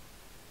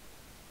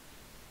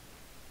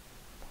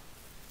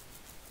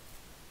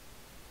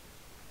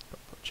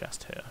 Put a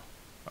chest here.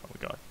 Oh, we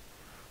got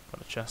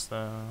a chest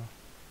there.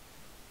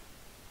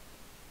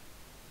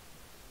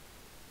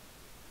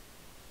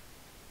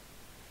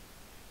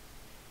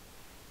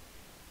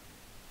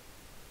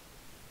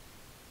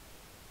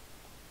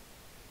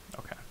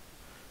 Okay.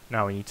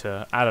 Now we need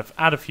to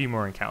add a few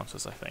more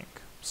encounters, I think.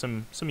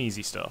 Some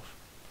easy stuff.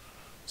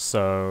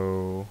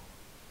 So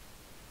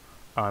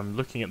I'm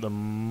looking at the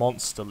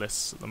monster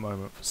lists at the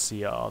moment for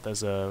CR.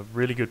 There's a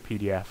really good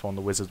PDF on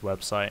the Wizards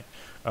website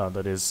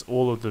that is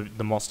all of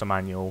the monster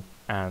manual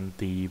and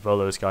the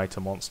Volo's Guide to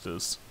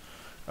Monsters,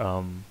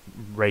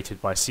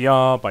 rated by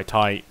CR, by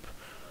type,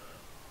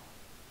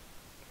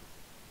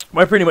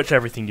 by pretty much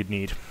everything you'd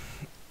need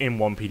in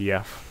one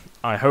PDF.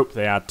 I hope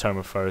they add Tome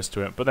of Foes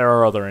to it, but there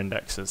are other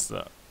indexes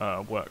that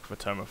work for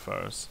Tome of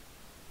Foes.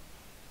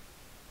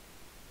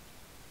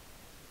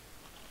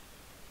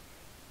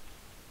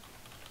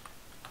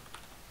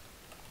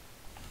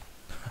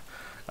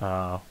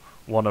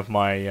 One of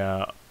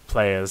my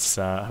players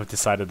have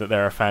decided that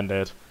they're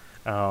offended.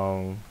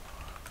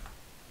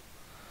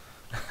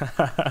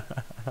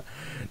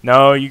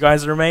 No, you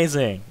guys are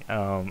amazing.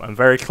 I'm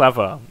very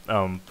clever,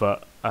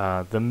 but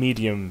the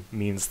medium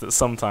means that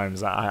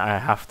sometimes I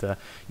have to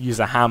use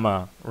a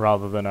hammer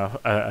rather than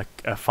a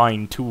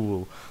fine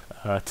tool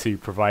to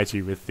provide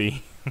you with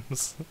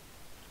themes.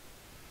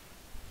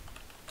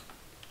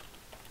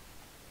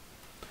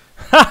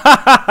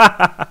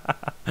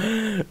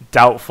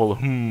 Doubtful,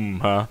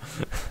 huh?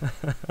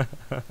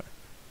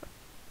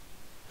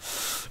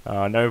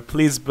 No,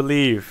 please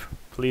believe.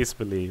 Please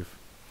believe.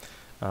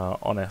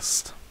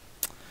 Honest.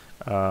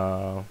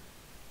 Okay.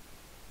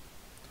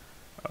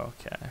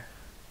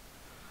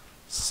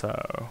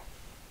 So,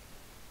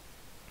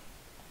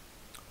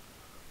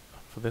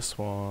 for this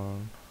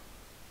one,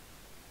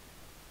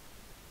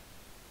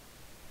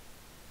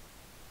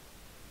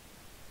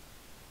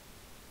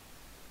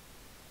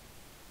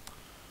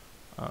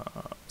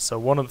 so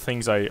one of the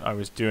things I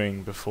was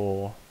doing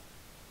before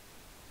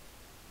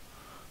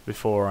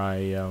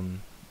I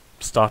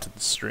started the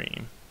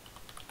stream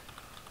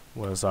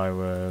was I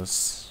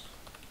was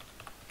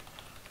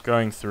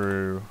going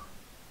through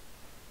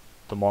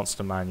the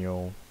monster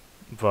manual,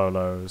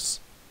 Volos,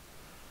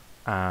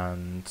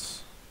 and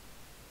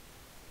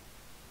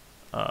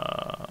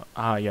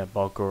yeah,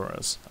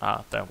 Barguras.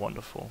 They're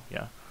wonderful.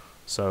 Yeah,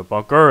 so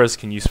Barguras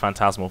can use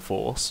Phantasmal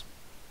Force,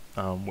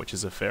 which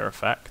is a fear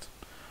effect,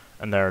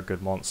 and they're a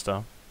good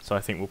monster. So I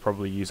think we'll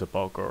probably use a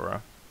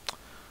Bargura.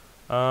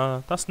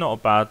 That's not a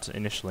bad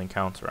initial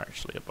encounter,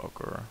 actually, a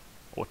Bargura,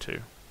 or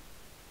two.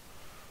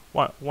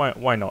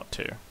 Why not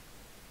two?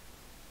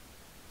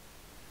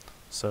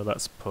 So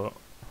let's put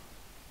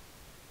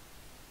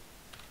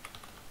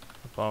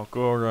a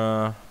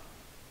Bargura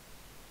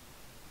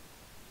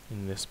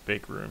in this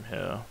big room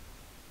here.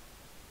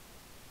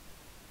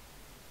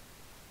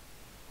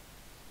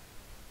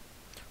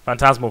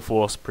 Phantasmal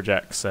Force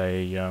projects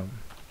a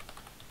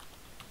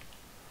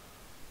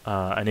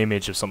an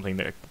image of something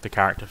that the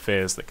character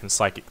fears that can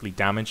psychically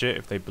damage it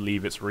if they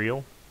believe it's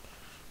real,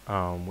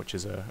 which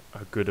is a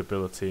good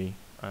ability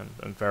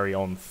and very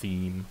on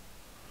theme.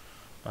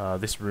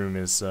 This room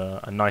is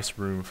a nice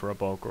room for a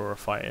Bulgura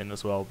fight in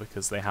as well,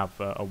 because they have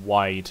a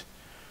wide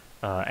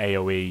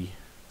AoE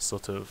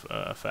sort of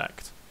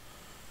effect.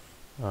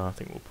 I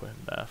think we'll put him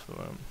there for the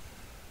moment.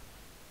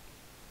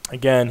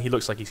 Again, he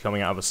looks like he's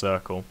coming out of a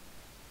circle.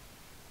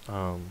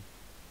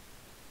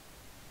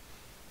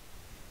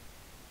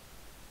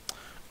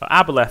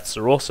 Aboleths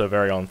are also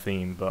very on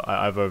theme, but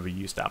I've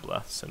overused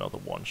Aboleths in other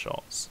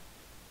one-shots,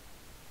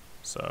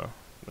 so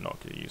we're not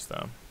going to use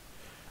them.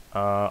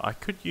 I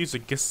could use a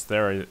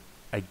Githzerai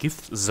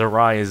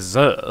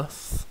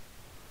Zerth,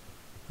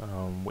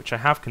 which I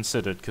have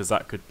considered, because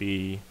that could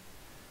be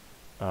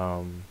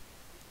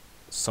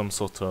some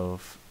sort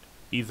of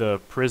either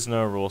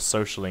prisoner or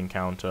social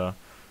encounter,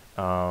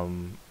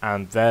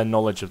 and their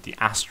knowledge of the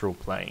astral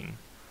plane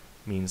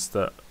means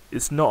that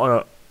it's not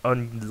an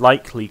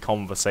unlikely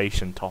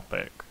conversation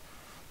topic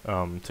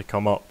to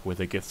come up with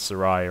a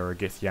Githzerai or a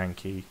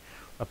Githyanki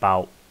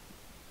about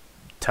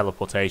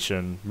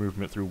teleportation,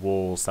 movement through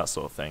walls, that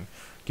sort of thing.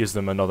 Gives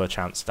them another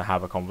chance to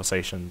have a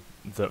conversation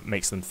that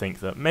makes them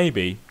think that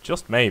maybe,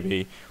 just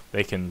maybe,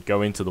 they can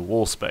go into the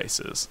wall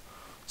spaces.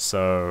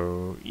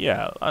 So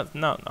yeah,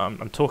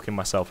 I'm talking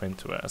myself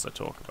into it as I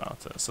talk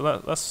about it. So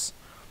let's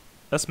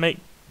make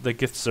the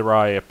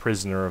Githzerai a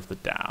prisoner of the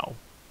Tao,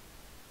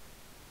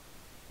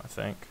 I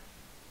think.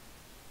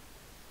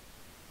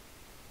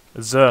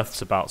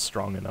 Zerth's about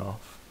strong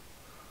enough.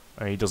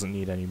 He doesn't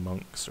need any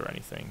monks or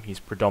anything. He's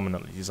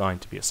predominantly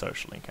designed to be a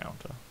social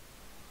encounter.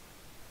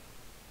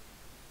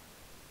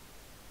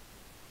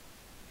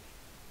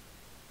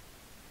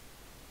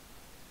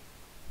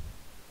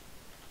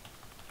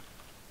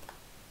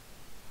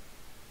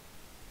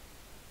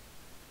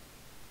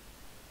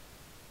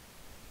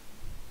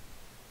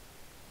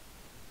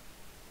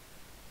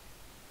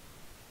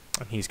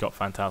 And he's got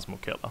Phantasmal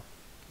Killer,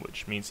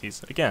 which means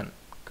he's, again,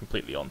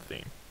 completely on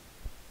theme.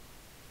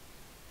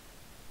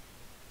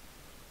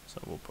 So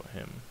we'll put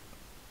him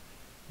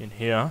in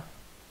here.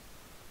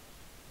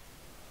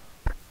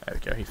 There we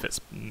go, he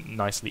fits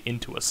nicely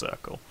into a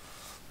circle.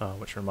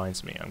 Which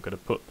reminds me, I'm going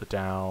to put the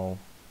Tao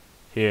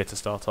here to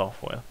start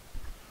off with.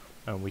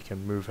 And we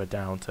can move her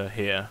down to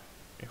here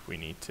if we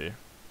need to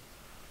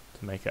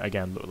make it,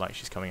 again, look like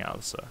she's coming out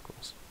of the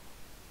circles.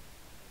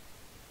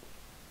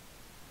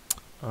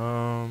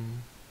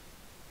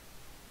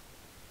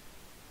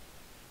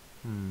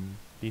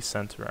 These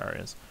center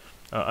areas.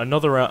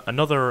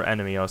 Another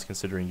enemy I was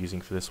considering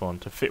using for this one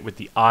to fit with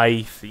the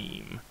eye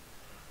theme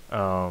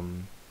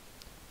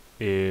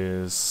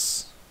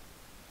is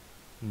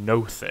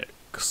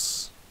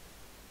Nothix.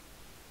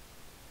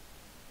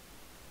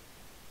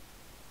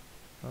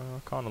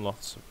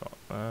 Arcanoloths have got.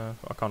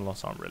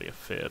 Arcanoloths aren't really a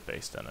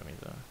fear-based enemy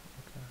though.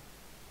 Okay.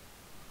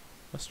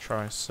 Let's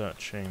try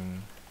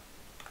searching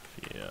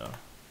fear.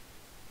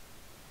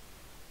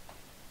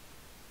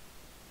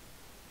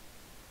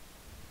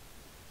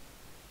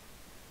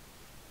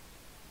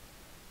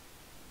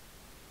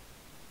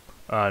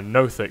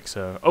 Nothix.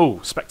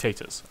 Oh,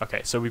 spectators.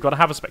 Okay, so we've got to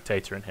have a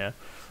spectator in here.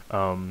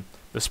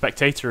 The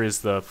spectator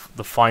is the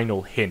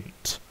final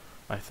hint,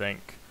 I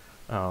think.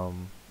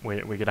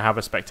 We're going to have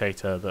a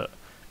spectator that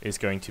is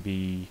going to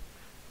be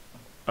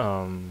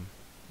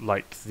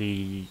like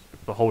the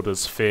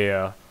beholder's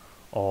fear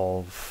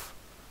of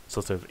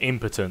sort of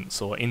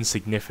impotence or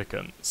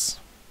insignificance.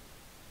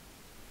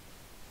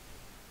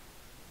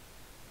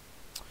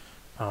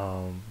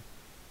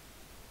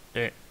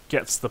 It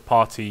gives the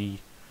party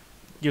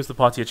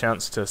a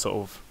chance to sort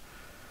of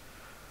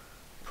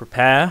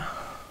prepare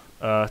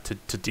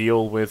to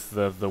deal with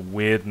the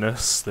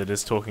weirdness that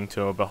is talking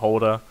to a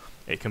beholder.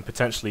 It can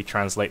potentially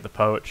translate the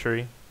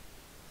poetry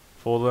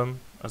for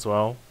them as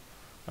well,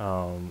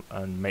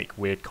 and make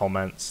weird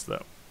comments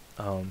that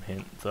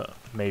hint that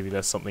maybe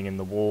there's something in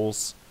the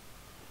walls.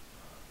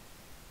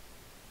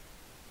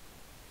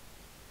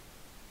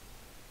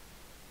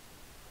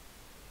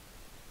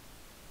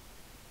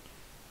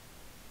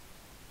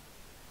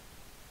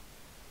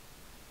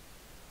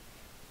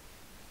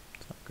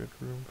 Good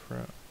room for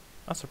it.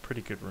 That's a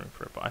pretty good room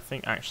for it, but I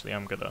think actually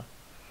I'm gonna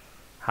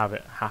have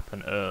it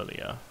happen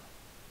earlier.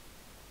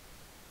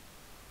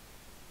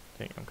 I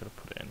think I'm gonna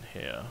put it in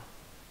here.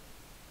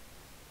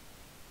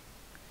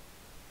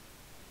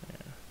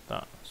 Yeah,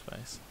 that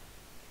space.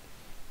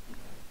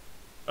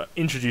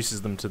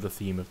 Introduces them to the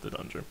theme of the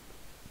dungeon.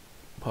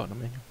 Pardon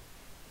me.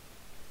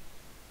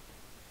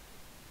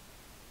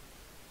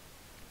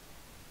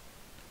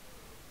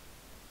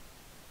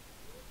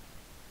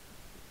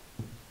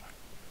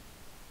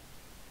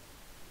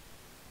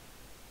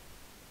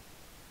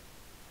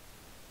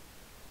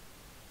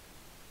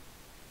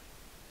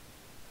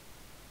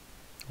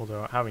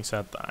 Although, having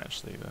said that,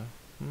 actually, though,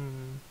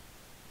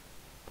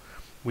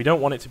 we don't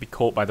want it to be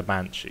caught by the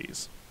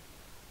banshees.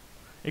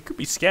 It could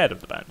be scared of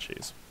the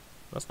banshees.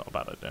 That's not a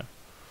bad idea.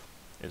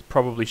 It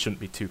probably shouldn't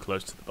be too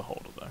close to the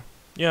beholder, though.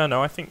 Yeah,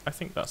 no, I think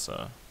that's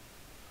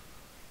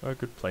A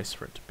good place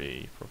for it to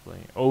be,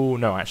 probably. Oh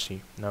no,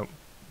 actually, no,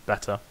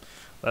 better.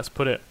 Let's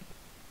put it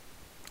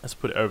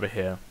over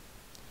here,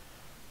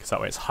 because that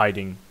way it's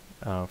hiding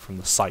from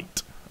the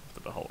sight of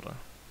the beholder.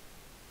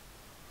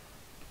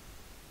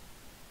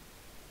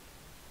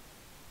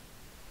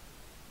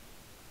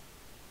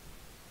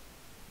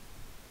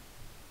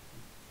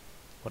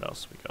 What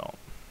else we got?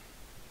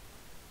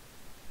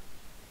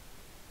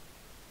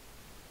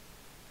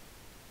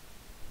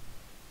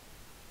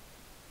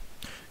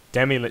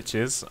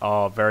 Demi-liches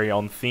are very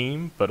on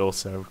theme, but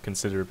also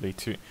considerably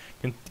too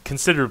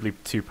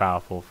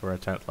powerful for a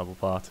 10th level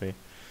party.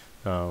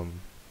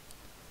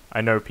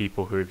 I know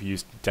people who have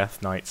used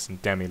Death Knights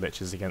and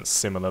Demi-liches against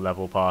similar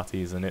level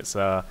parties, and it's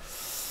not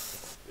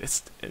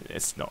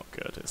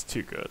good. It's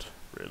too good,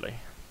 really.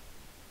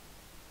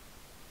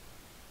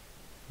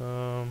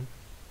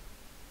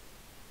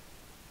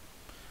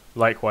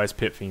 Likewise,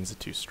 Pit Fiends are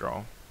too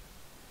strong.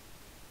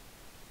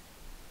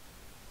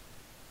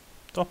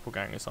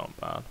 Doppelgangers aren't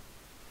bad.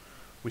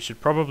 We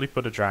should probably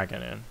put a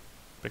dragon in,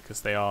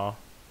 because they are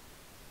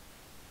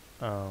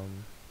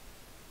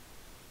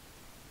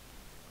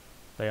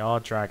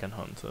dragon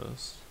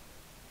hunters.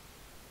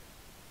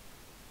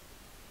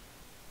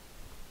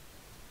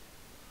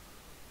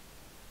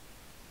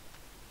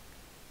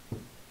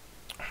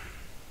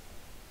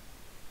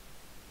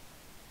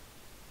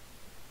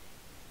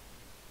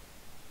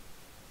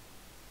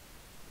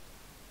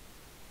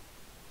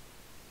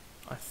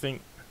 I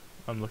think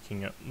I'm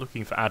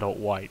looking for adult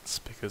whites,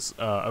 because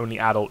only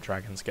adult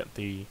dragons get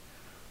the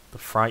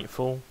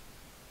frightful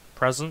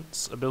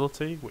presence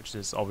ability, which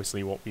is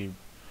obviously what we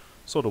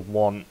sort of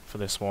want for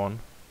this one.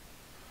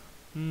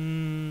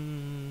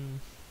 On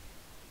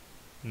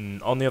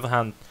the other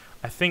hand,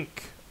 I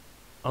think,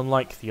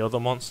 unlike the other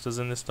monsters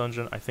in this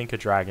dungeon, I think a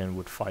dragon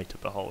would fight a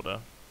beholder.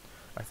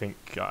 I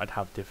think I'd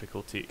have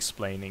difficulty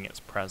explaining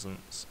its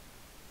presence.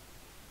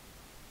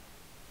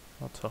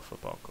 How tough a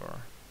Bulgara?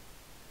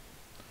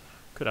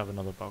 Could have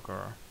another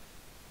Bulgara,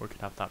 or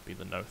could have that be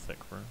the no-thick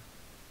room.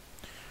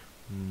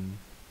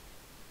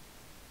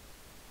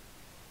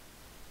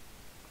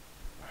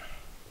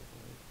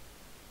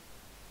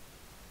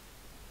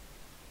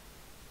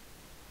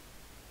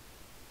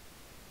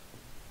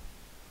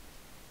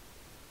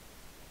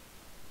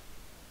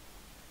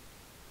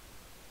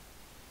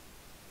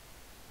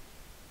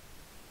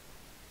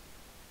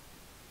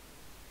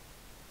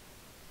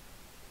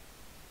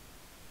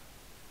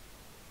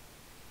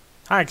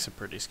 Hags are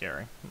pretty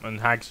scary,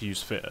 and hags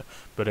use fear,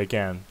 but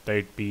again,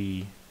 they'd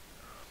be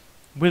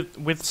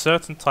with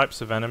certain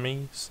types of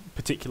enemies,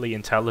 particularly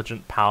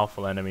intelligent,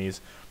 powerful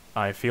enemies.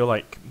 I feel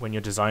like when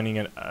you're designing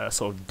a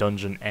sort of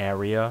dungeon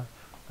area,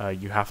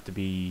 you have to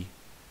be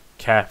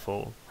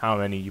careful how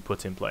many you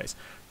put in place,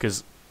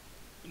 because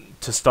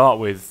to start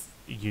with,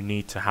 you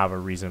need to have a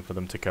reason for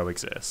them to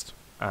coexist,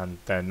 and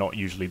they're not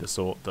usually the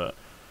sort that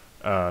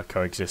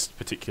coexist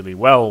particularly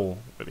well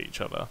with each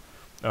other.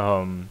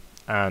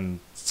 And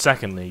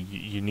secondly,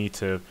 you need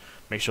to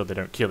make sure they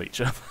don't kill each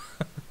other.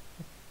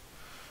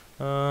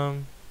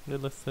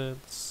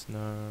 Lillithids,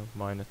 no.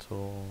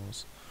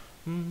 Minotaurs.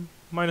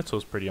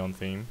 Minotaur's pretty on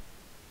theme,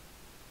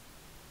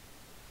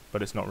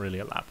 but it's not really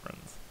a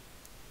labyrinth.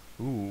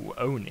 Ooh,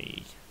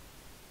 Oni.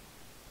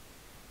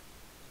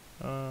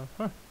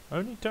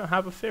 Oni don't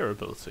have a fear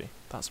ability.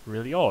 That's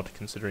really odd,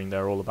 considering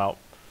they're all about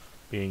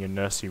being a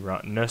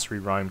nursery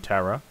rhyme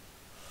terror.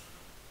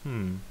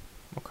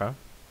 Okay.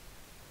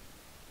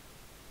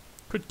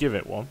 Could give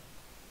it one.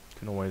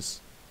 Could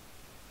always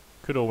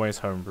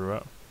homebrew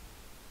it.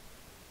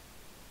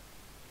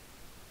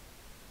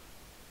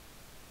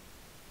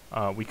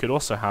 We could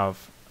also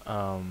have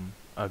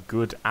a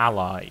good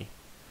ally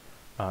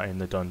in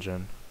the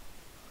dungeon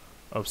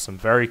of some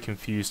very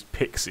confused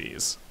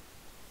pixies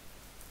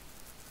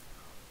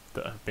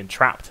that have been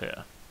trapped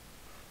here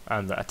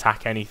and that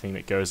attack anything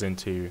that goes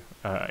into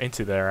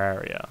their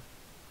area.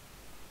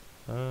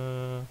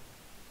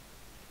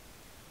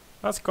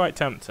 That's quite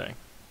tempting.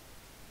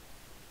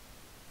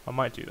 I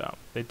might do that.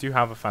 They do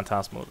have a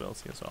phantasmal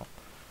ability as well.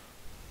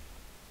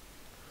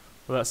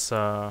 But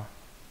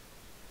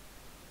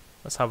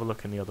let's have a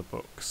look in the other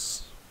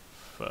books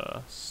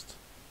first.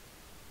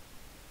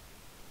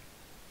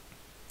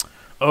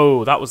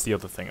 Oh, that was the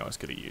other thing I was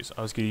going to use.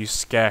 I was going to use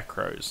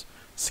scarecrows.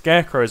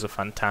 Scarecrows are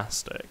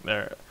fantastic.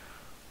 They're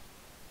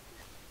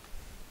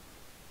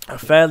a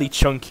fairly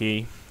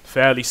chunky,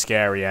 fairly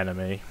scary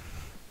enemy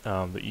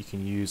that you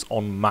can use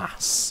en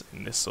masse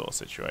in this sort of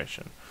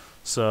situation.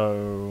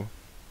 So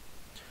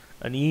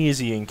an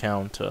easy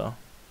encounter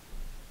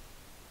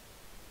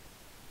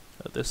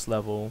at this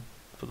level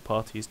for the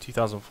party is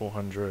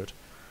 2,400.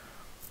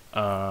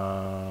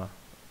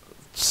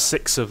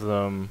 6 of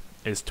them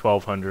is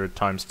 1,200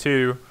 times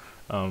 2,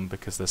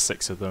 because there's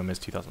 6 of them is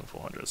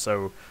 2,400.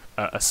 So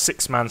a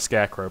 6-man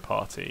scarecrow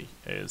party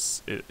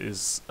is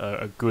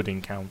a good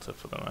encounter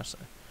for them.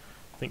 Actually,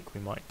 I think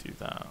we might do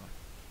that.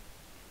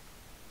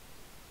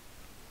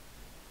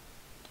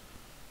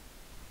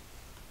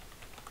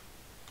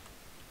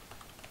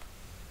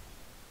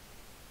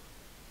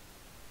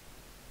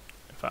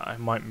 fact, I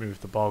might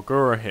move the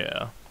Bargura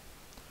here.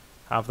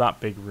 Have that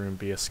big room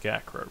be a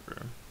scarecrow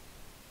room.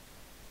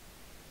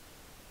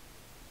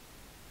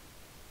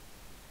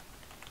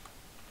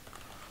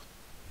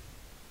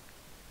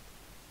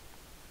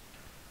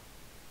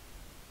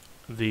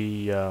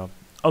 The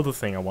other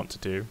thing I want to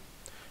do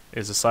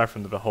is, aside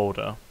from the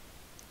Beholder,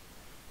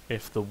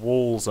 if the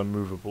walls are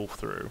movable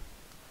through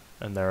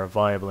and they're a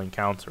viable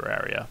encounter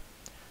area,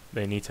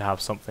 they need to have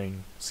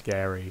something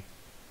scary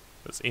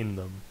that's in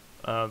them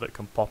that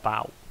can pop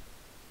out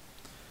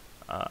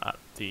at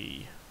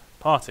the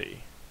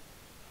party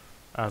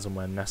as and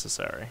when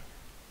necessary.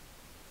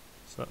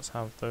 So let's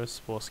have those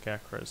 4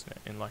 scarecrows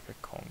in like a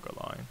conga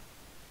line.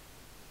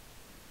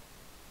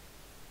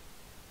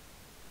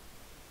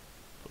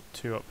 Put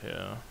 2 up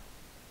here,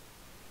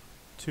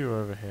 2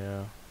 over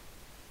here.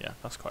 Yeah,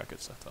 that's quite a good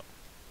setup.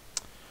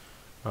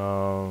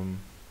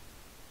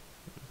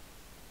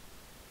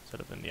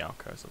 Instead of in the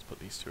alcoves, let's put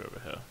these 2 over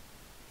here.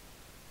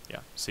 Yeah,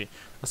 see,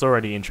 that's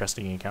already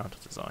interesting encounter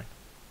design.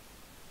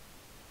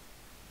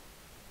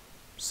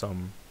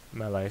 Some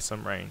melee,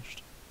 some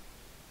ranged.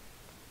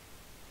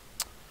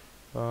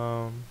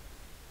 I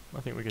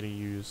think we're going to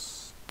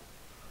use...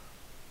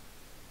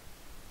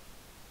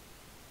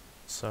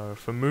 So,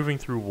 for moving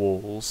through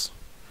walls,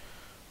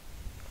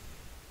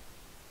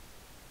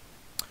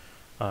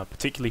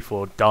 particularly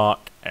for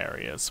dark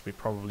areas, we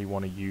probably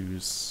want to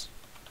use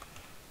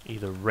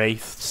either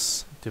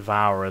wraiths,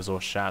 devourers,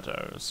 or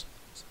shadows.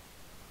 Let's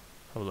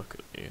have a look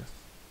at these.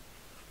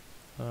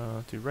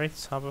 Do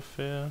wraiths have a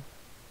fear?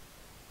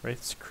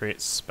 Wraiths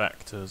create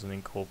spectres and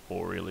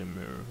incorporeally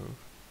move.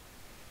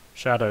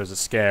 Shadows are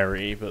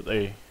scary, but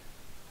I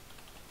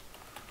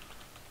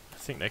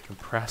think they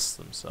compress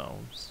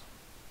themselves.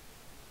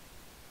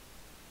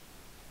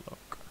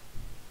 Look.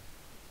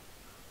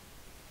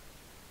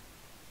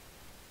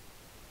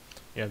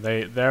 Yeah,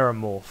 they're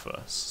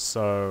amorphous,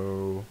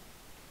 so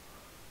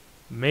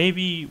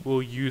maybe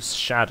we'll use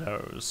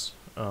shadows.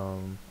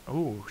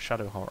 Oh,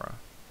 shadow horror.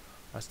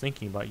 I was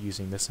thinking about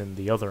using this in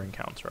the other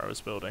encounter I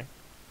was building.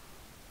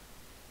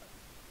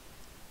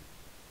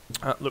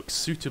 That looks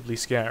suitably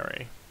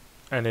scary,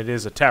 and it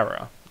is a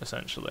terror,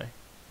 essentially.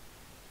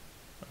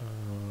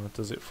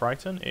 Does it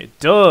frighten? It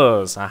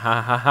does! Ha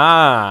ha ha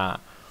ha!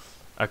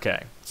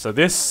 Okay, so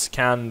this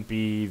can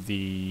be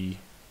the...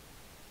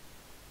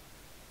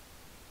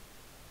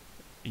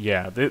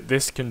 Yeah,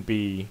 this can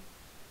be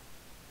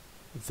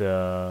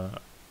the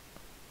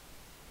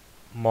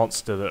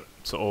monster that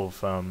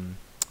sort of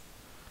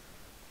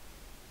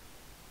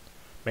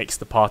makes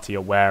the party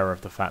aware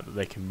of the fact that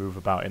they can move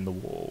about in the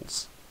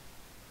walls.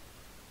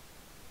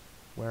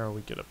 Where are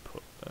we gonna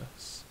put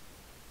this?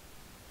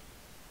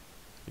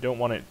 You don't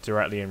want it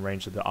directly in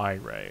range of the eye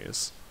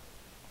rays.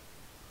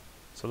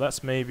 So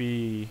let's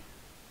maybe...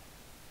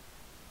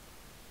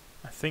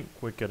 I think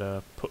we're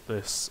gonna put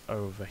this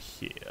over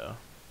here.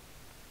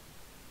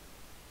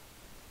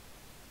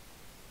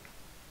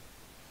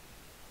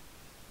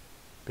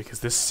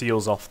 Because this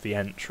seals off the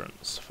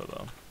entrance for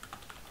them.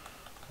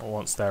 Or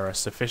once they're a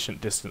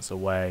sufficient distance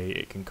away,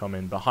 it can come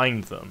in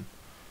behind them,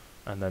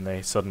 and then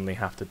they suddenly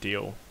have to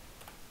deal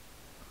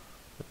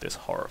with this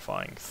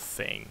horrifying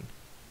thing.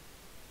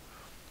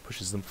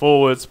 Pushes them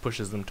forwards,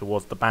 pushes them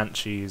towards the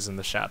banshees and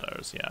the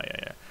shadows.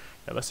 Yeah.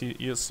 Let's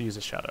use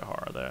a shadow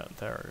horror.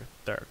 They're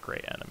a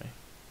great enemy.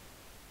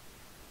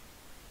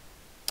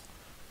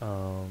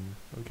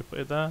 We could put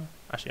it there.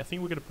 Actually, I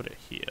think we're gonna put it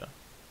here.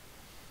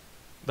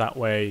 That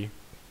way,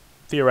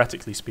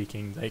 theoretically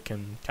speaking, they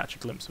can catch a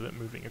glimpse of it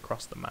moving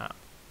across the map.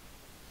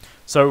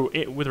 So,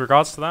 with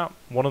regards to that,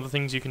 one of the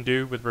things you can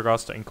do with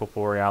regards to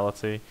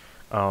incorporeality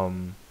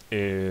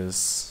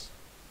is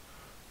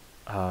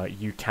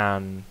you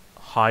can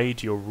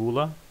hide your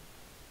ruler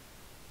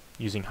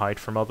using hide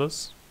from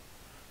others,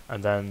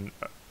 and then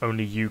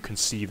only you can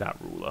see that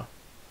ruler.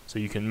 So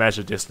you can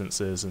measure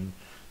distances and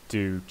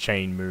do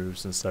chain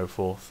moves and so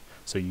forth,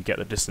 so you get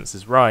the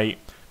distances right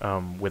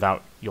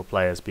without your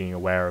players being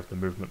aware of the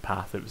movement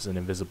path. It was an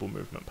invisible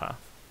movement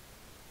path.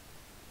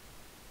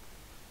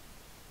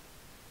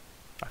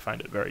 I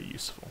find it very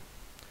useful.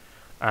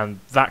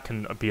 And that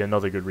can be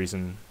another good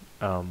reason,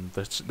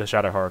 the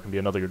shadow horror can be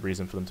another good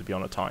reason for them to be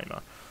on a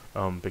timer.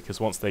 Because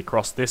once they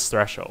cross this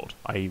threshold,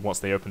 i.e. once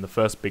they open the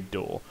first big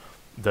door,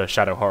 the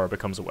shadow horror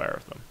becomes aware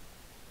of them.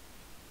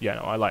 Yeah,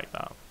 no, I like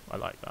that. I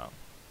like that.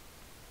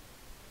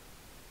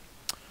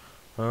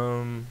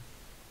 I'm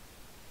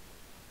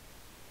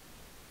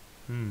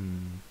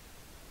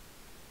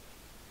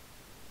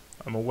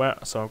aware,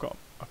 so I've got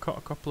a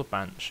couple of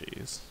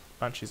banshees.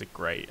 Banshees are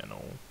great and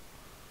all.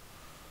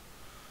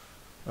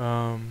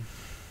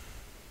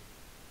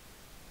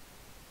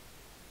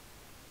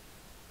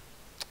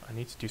 I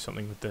need to do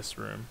something with this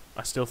room.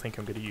 I still think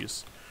I'm going to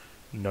use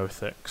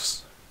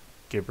Nothix,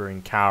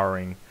 gibbering,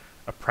 cowering,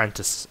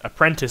 apprentice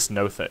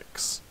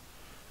Nothix.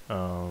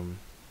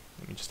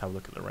 Let me just have a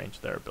look at the range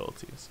of their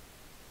abilities.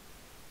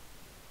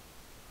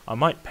 I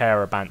might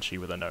pair a Banshee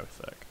with a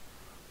Nothix,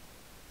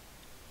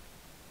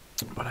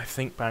 but I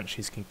think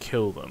Banshees can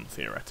kill them,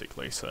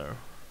 theoretically, so...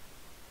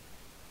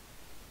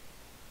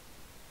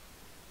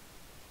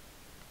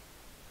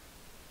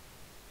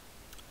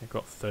 They've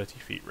got 30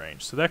 feet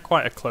range, so they're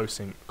quite a close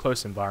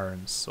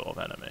environs sort of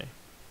enemy.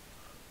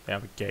 They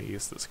have a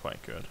gaze that's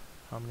quite good.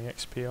 How many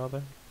XP are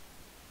they?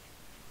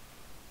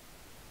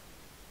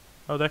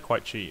 Oh, they're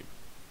quite cheap.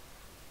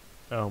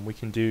 We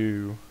can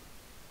do...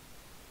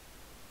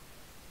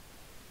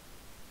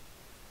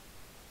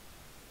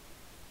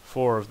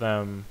 Four of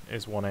them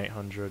is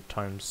 1,800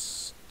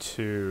 times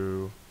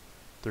 2,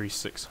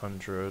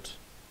 3,600.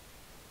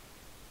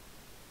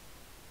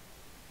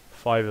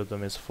 5 of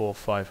them is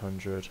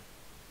 4,500.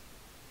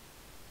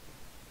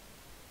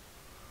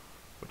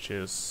 Which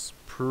is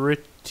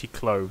pretty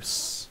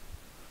close,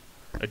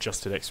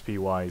 adjusted XP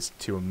wise,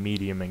 to a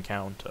medium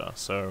encounter.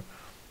 So,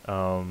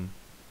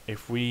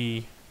 if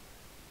we...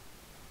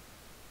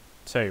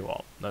 Tell you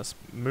what, let's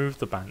move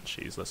the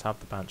Banshees. Let's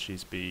have the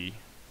Banshees be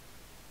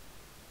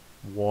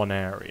one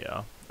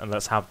area, and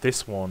let's have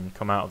this one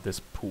come out of this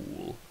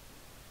pool,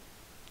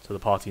 so the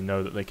party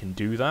know that they can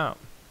do that.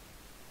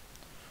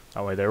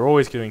 That way they're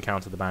always going to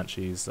encounter the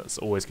Banshees, that's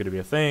always going to be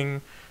a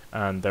thing,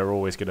 and they're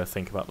always going to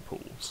think about the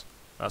pools.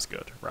 That's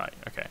good, right,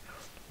 okay.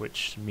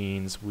 Which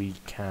means we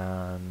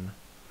can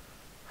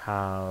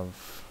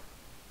have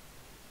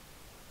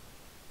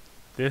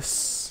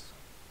these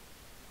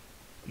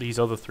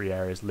other 3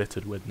 areas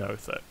littered with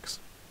Nothix.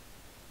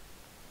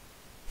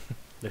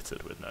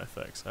 Littered with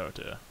Nothix, oh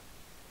dear.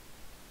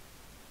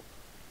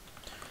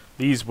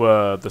 These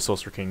were the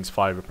Sorcerer King's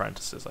 5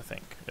 apprentices, I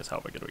think, is how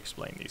we're going to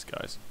explain these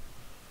guys.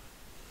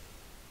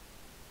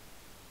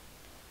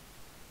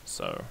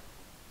 So,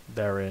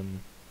 they're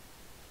in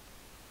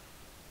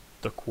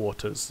the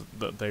quarters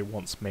that they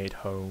once made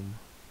home.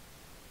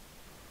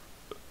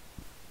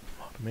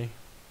 Pardon me.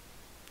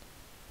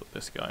 Put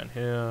this guy in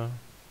here.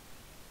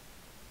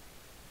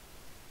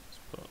 Let's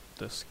put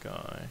this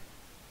guy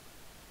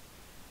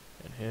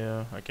in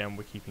here. Again,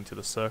 we're keeping to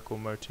the circle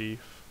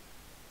motif.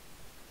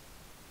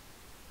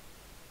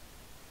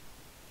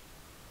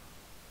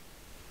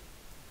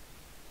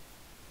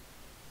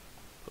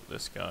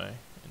 This guy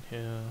in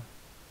here.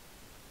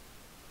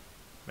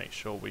 Make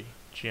sure we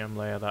GM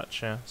layer that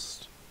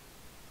chest.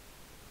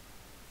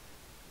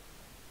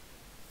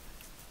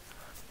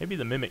 Maybe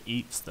the Mimic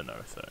eats the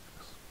Nothix.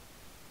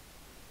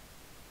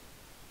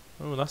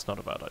 Oh, that's not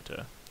a bad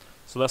idea.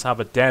 So let's have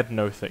a dead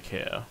Nothic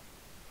here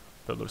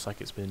that looks like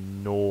it's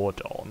been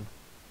gnawed on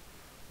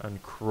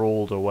and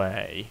crawled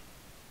away.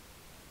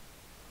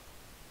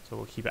 So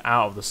we'll keep it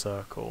out of the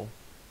circle.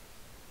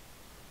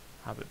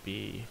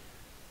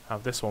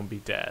 Have this one be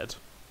dead.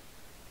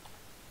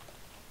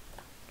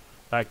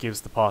 That gives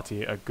the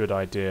party a good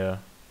idea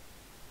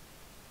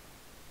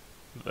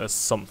that there's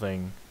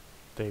something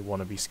they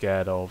want to be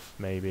scared of,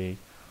 maybe,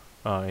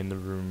 in the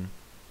room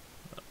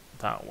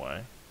that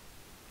way.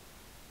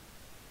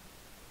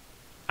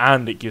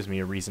 And it gives me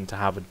a reason to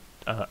have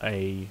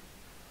a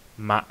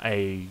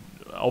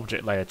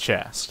object layer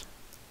chest,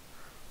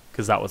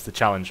 because that was the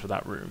challenge for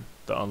that room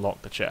that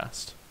unlocked the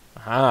chest.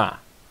 Aha!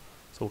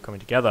 It's all coming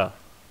together.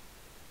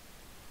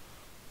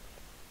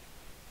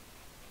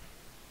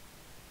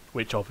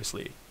 Which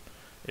obviously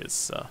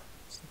is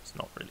it's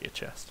not really a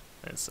chest.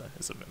 It's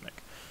a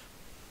mimic.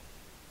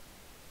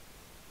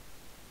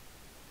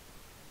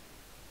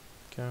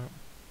 Okay.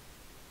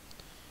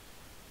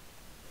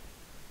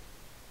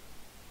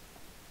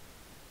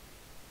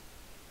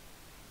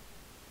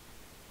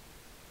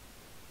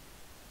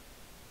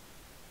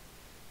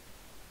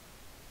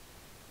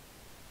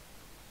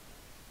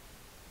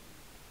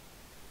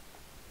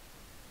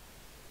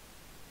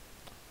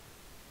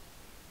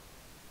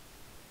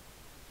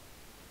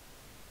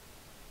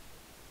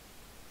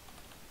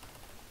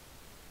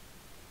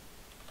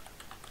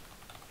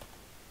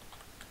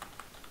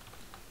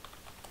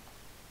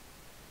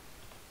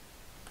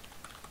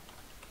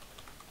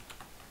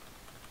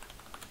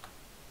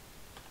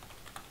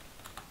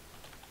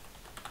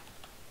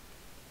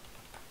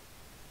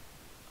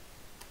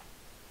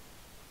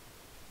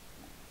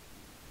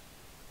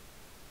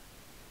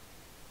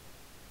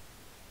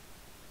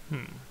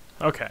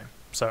 Okay,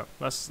 so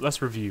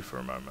let's review for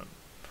a moment.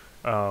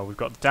 We've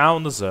got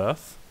Down the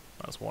Zerth,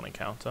 that's one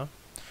encounter.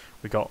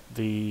 We've got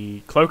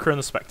the Cloaker and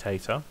the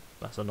Spectator,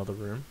 that's another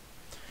room.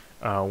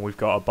 We've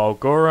got a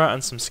Balgora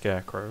and some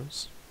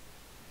Scarecrows.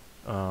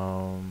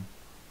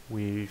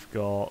 We've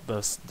got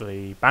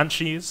the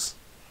Banshees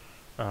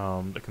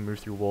that can move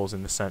through walls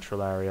in the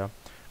central area.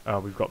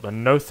 We've got the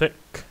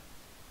Nothics,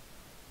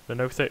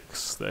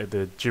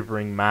 the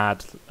gibbering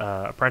mad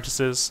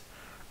apprentices.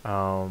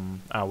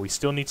 We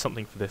still need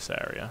something for this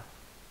area.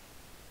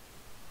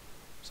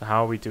 So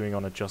how are we doing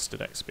on adjusted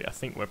XP? I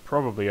think we're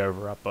probably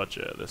over our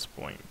budget at this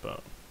point,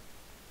 but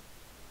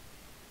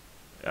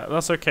yeah,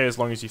 that's okay as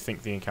long as you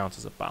think the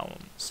encounters are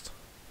balanced.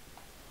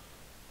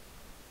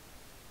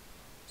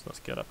 So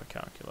let's get up a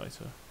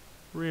calculator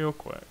real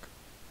quick.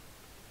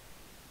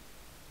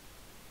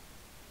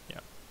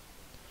 Yeah.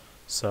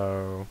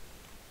 So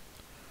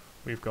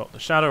we've got the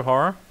Shadow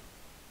Horror.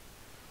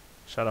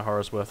 Shadow Horror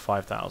is worth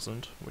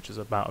 5,000, which is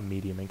about a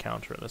medium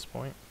encounter at this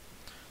point.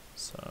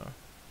 So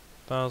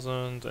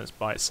 5,000. It's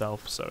by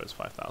itself, so it's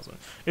 5,000.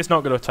 It's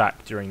not going to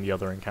attack during the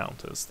other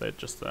encounters. They're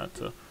just there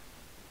to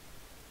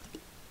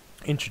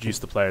introduce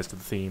the players to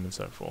the theme and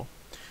so forth.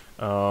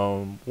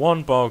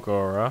 One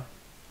Bargora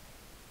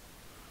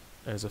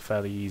is a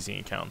fairly easy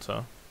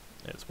encounter.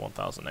 It's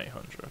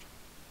 1,800.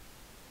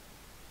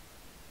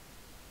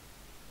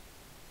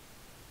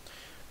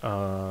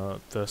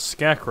 The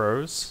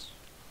Scarecrows,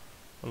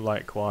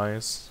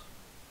 likewise,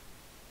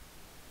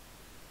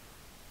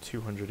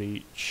 200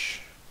 each,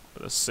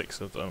 but there's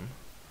 6 of them,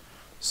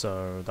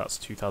 so that's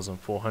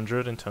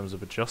 2,400 in terms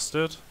of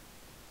adjusted.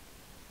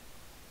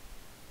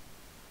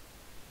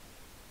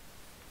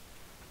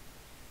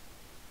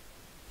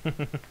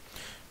 With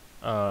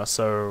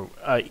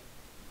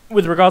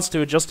regards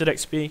to adjusted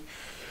XP,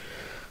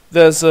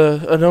 there's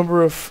a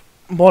number of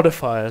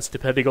modifiers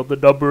depending on the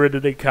number in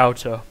an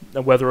encounter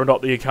and whether or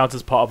not the encounter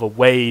is part of a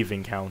wave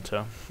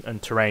encounter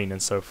and terrain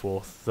and so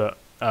forth that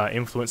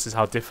influences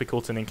how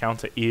difficult an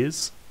encounter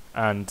is,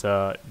 and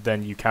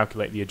then you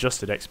calculate the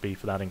adjusted XP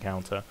for that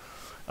encounter,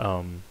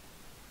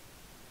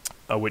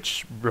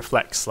 which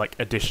reflects like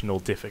additional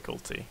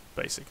difficulty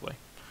basically.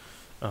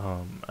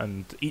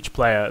 And each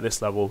player at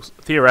this level,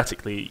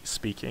 theoretically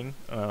speaking,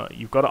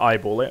 you've got to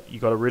eyeball it,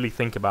 you've got to really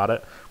think about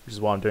it, which is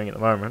what I'm doing at the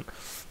moment,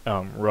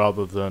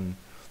 rather than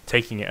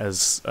taking it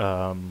as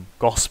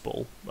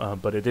gospel,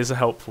 but it is a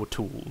helpful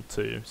tool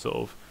to sort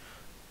of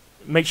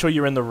make sure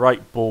you're in the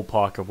right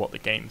ballpark of what the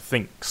game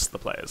thinks the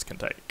players can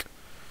take,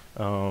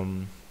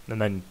 and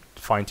then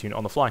fine-tune it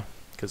on the fly,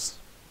 because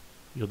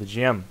you're the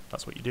GM,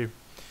 that's what you do.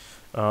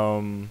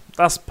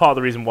 That's part of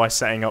the reason why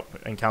setting up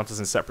encounters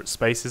in separate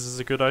spaces is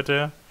a good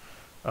idea,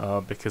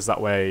 because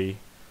that way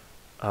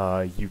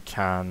you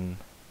can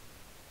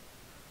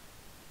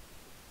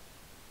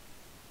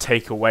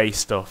take away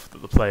stuff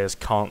that the players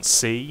can't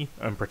see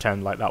and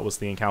pretend like that was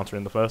the encounter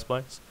in the first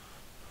place,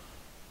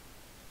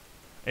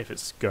 if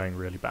it's going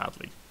really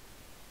badly,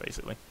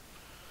 basically.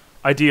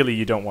 Ideally,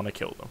 you don't want to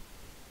kill them.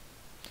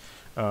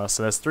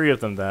 So there's 3 of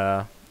them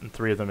there, and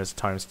 3 of them is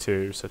times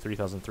 2, so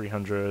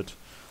 3,300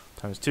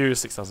 times 2 is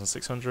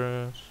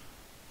 6,600.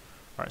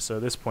 Alright, so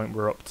at this point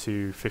we're up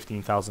to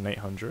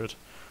 15,800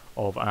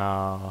 of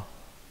our...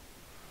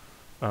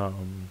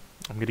 I'm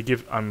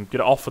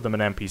gonna offer them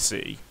an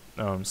NPC.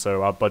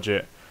 So our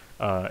budget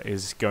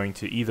is going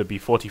to either be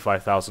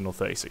 45,000 or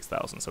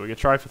 36,000. So we're gonna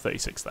try for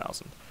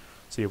 36,000.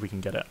 See if we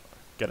can get it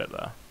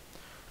there.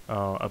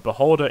 A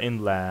Beholder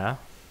in Lair.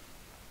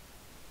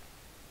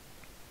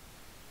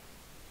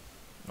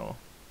 Oh,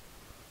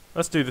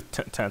 let's do the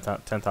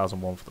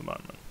 10,001 for the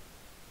moment.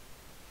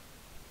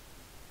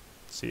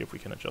 See if we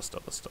can adjust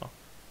other stuff.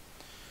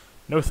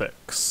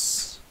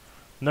 Nothics.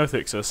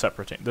 Nothics are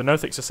separate. The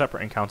Nothics are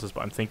separate encounters,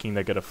 but I'm thinking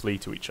they're gonna flee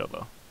to each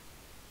other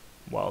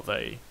while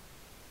they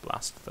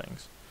blast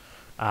things.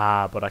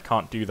 But I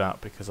can't do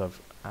that because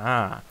I've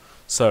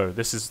so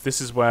this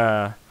is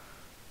where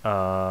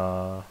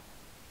the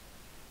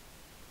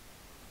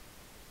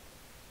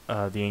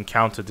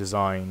encounter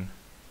design.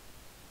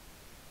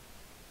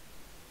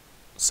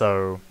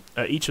 So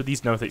each of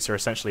these Nothics are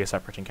essentially a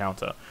separate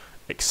encounter,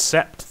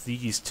 except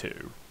these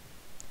 2,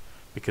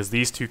 because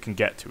these 2 can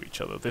get to each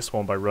other. This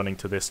one by running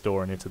to this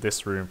door and into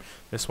this room,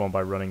 this one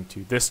by running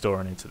to this door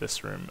and into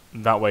this room.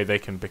 That way they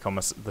can become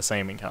the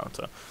same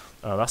encounter.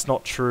 That's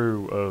not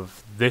true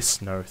of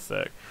this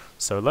Nothic,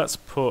 so let's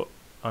put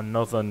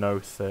another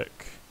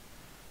Nothic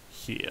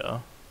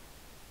here.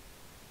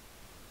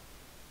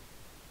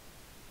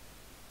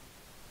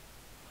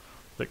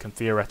 That can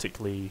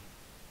theoretically...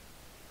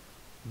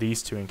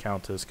 These 2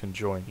 encounters can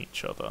join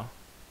each other.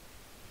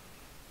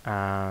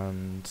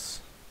 And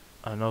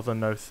another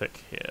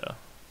Nothic here.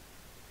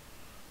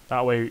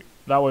 That way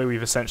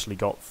we've essentially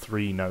got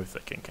 3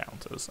 Nothic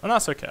encounters, and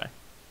that's okay.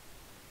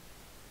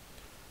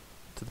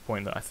 To the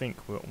point that I think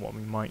what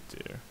we might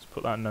do is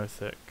put that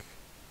Nothic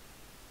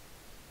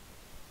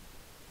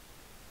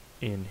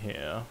in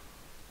here,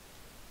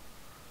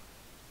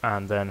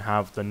 and then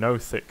have the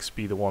Nothics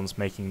be the ones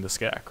making the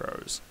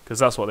Scarecrows, because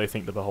that's what they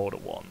think the Beholder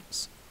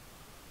wants.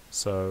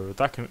 So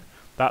that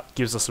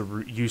gives us a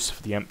use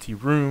for the empty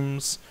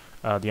rooms.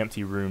 The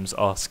empty rooms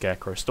are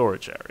Scarecrow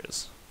storage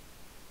areas.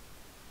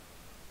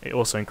 It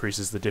also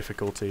increases the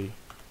difficulty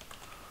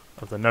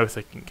of the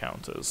Nothic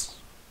encounters,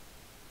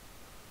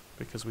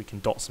 because we can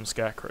dot some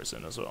Scarecrows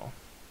in as well.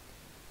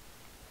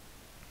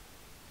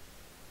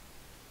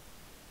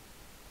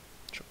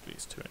 Chuck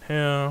these 2 in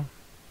here.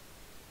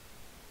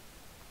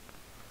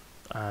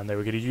 And they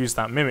were going to use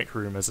that Mimic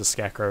room as a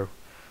Scarecrow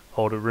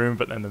holder room,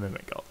 but then the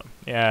Mimic got them.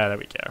 Yeah, there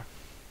we go.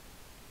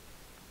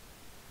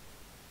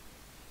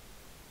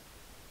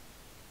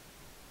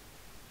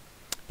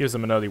 Gives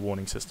them an early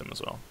warning system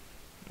as well.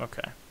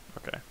 Okay.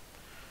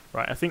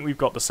 Right, I think we've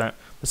got the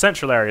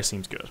central area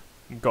seems good.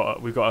 We've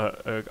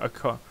got a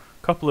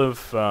couple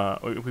of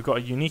we've got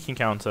a unique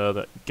encounter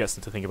that gets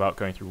them to think about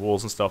going through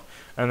walls and stuff,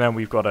 and then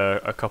we've got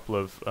a couple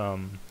of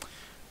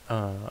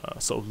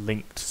sort of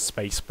linked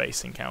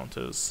space-based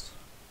encounters.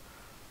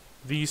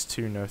 These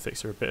 2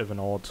 Nothics are a bit of an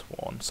odd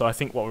one, so I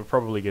think what we're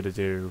probably going to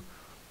do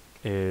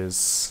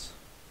is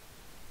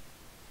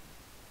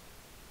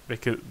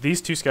because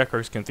these two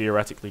scarecrows can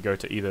theoretically go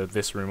to either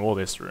this room or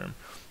this room,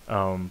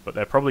 but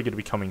they're probably going to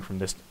be coming from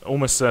this,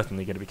 almost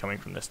certainly going to be coming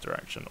from this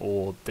direction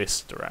or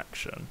this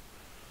direction.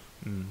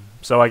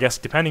 So I guess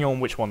depending on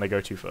which one they go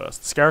to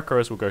first, the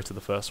scarecrows will go to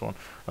the first one,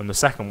 and the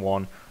second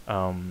one,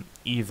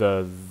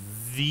 either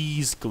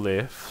these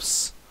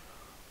glyphs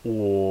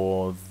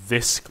or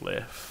this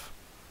glyph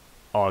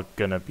are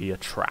gonna be a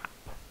trap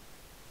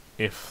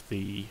if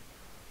the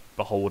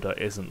beholder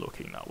isn't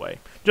looking that way.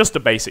 Just a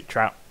basic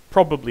trap,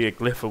 probably a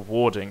glyph of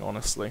warding,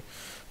 honestly,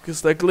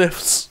 because they're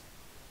glyphs.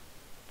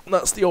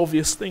 That's the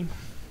obvious thing.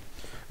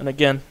 And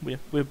again,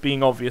 we're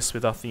being obvious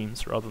with our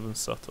themes rather than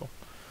subtle.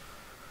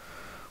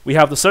 We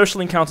have the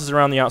social encounters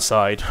around the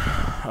outside.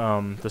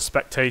 The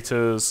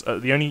spectators,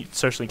 the only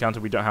social encounter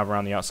we don't have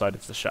around the outside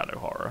is the shadow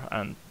horror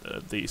and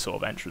the sort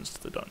of entrance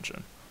to the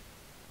dungeon.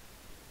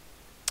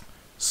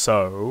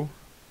 So,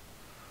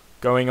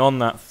 going on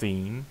that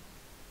theme,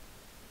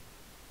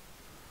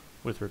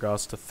 with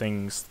regards to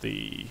things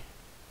the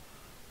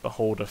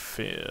beholder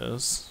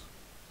fears.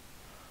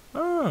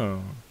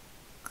 Oh,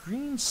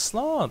 green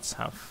slards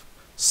have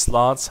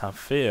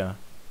fear.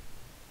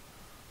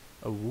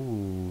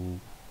 Ooh.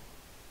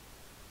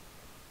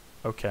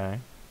 Okay.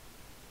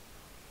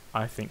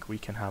 I think we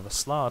can have a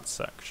slard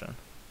section.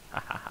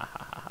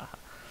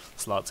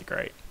 Slards are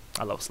great.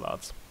 I love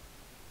slards.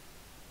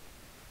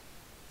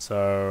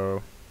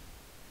 So,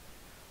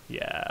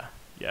 yeah.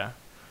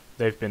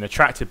 They've been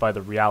attracted by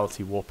the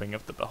reality warping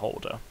of the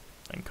beholder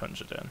and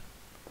conjured in.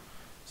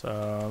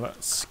 So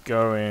let's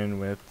go in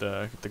with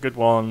the good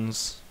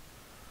ones.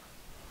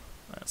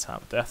 Let's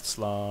have Death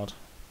Slard.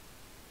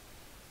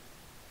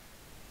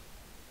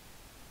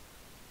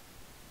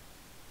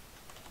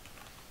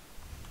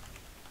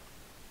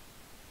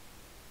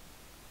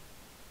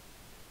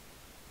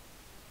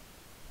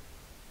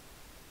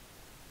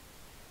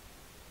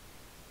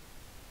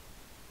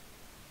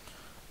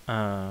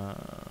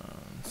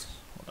 And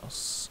what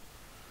else?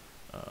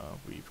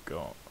 We've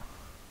got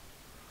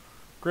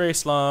grey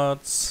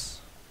slards.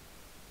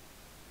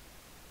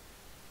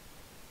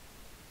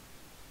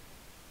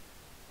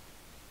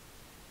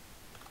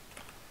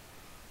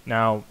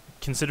 Now,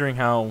 considering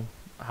how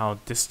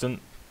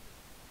distant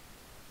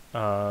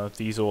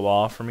these all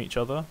are from each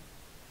other,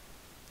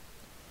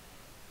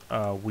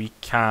 we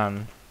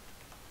can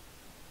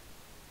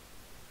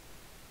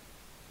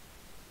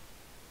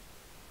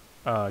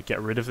get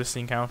rid of this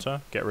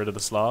encounter, get rid of the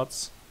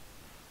slards.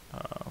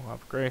 We'll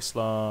have grey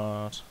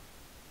slard.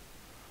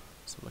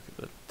 So look at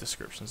the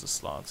descriptions of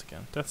slards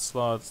again. Death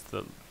slards,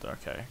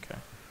 okay.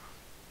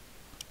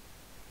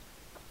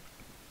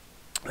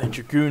 Then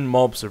dragoon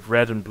mobs of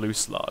red and blue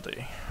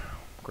slardy.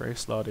 Grey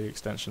slardy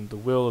extension, the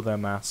will of their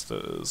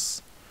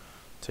masters.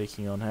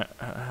 Taking on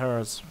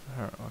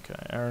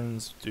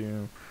Errands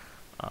doom.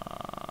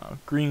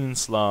 Green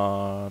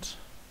slard.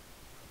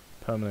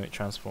 Permanently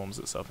transforms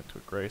itself into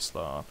a grey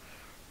slard.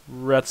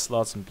 Red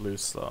slards and blue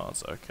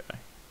slards,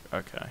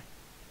 okay.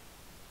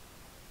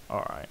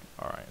 Alright,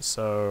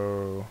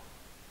 so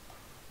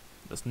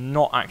let's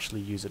not actually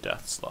use a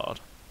death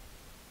slard,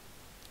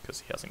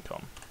 because he hasn't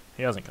come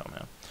here.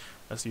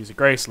 Let's use a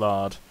grey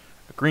slard,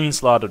 a green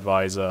slard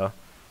advisor,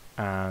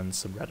 and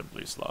some red and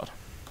blue slard.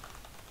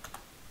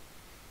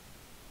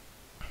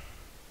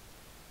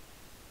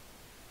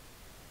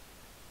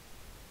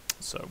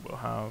 So we'll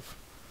have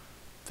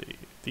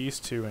these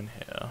two in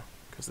here,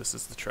 because this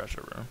is the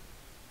treasure room.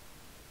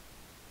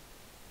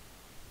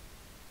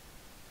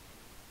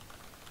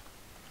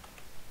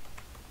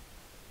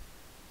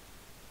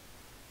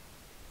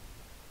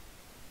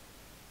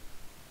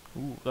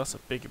 Ooh, that's a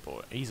big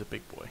boy. He's a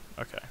big boy.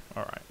 Okay,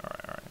 alright.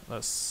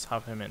 Let's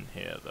have him in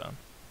here then,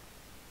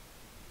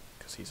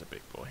 because he's a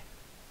big boy.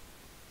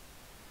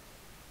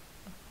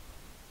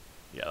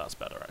 Yeah, that's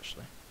better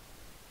actually.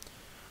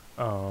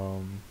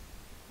 And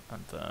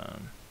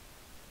then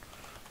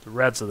the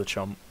reds are the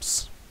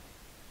chumps.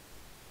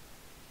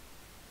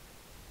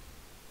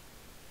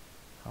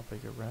 How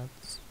big are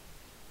reds?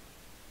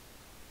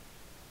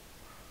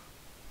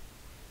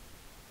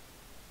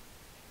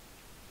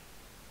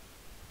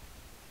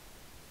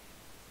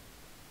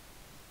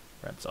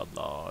 Reds are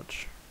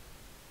large.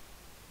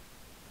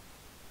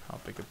 How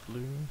big are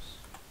blues?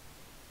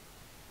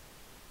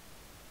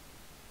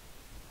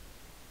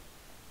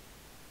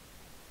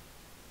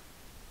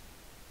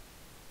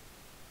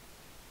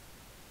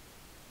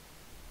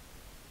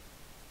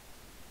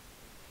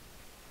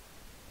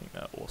 I think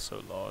they're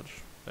also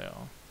large. They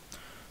are.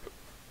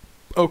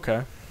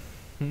 Okay.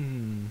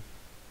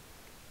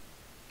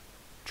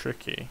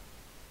 Tricky.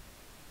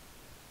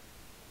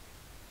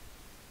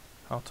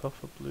 How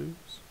tough are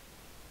blues?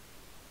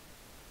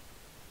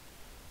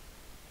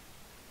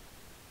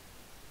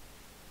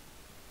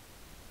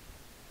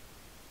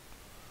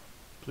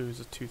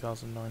 Blues are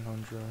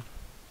 2,900.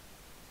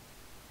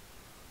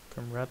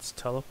 Can reds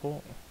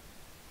teleport?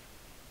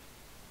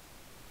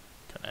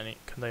 Can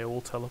they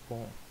all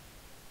teleport?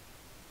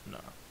 No.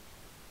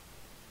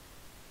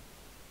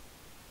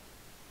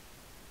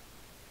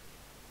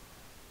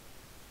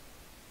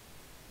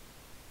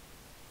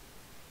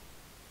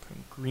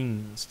 Can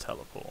greens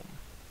teleport?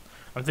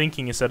 I'm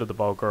thinking instead of the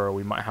Balgora,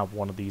 we might have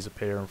one of these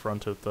appear in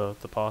front of the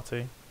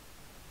party.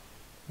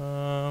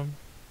 No.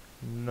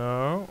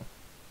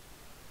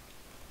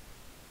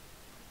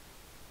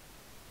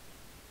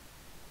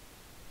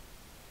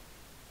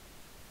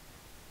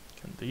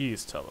 Can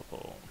these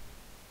teleport?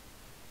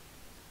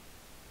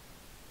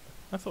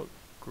 I thought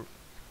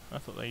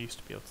they used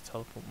to be able to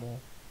teleport more.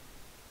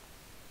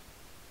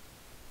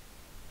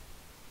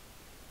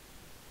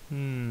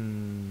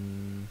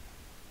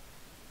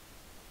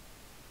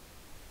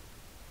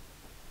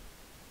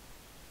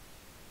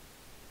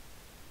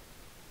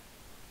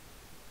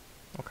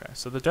 Okay,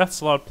 so the Death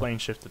Slard plane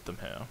shifted them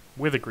here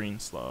with a green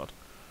Slard.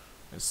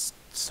 It's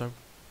so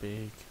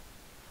big.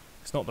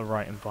 It's not the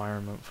right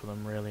environment for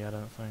them, really, I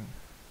don't think.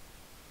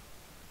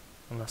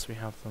 Unless we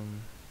have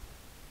them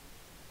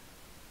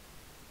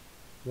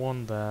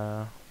one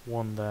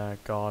there,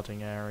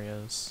 guarding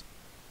areas.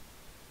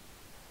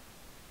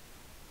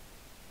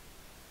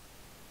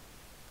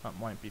 That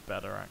might be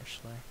better,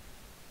 actually.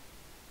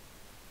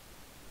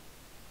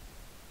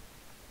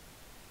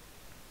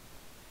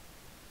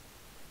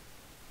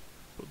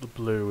 But the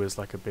blue is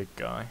like a big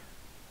guy.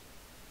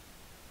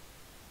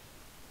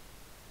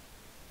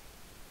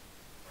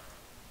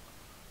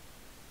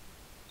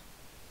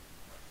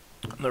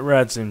 The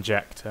reds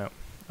inject it,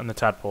 and the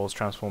tadpoles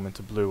transform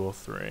into blue or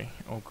 3,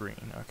 or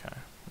green. Okay,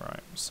 right,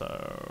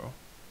 so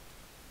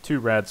 2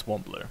 reds,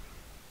 1 blue.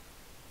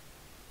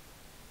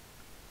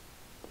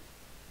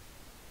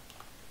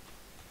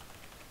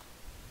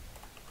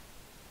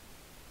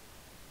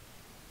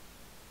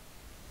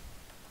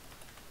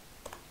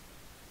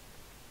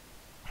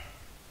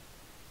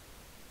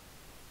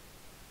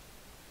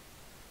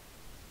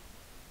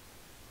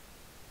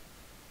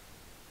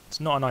 It's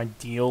not an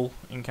ideal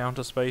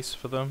encounter space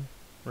for them,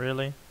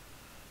 really.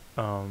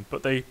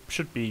 But they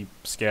should be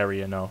scary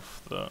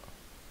enough that...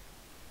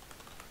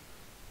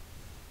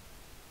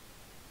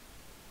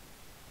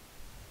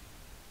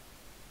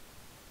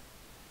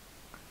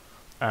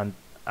 And,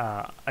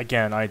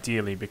 again,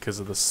 ideally,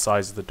 because of the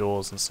size of the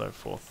doors and so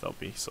forth, they'll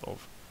be sort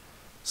of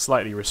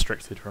slightly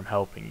restricted from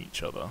helping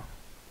each other.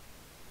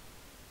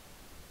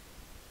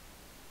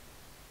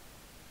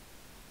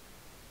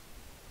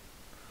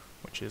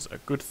 Which is a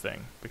good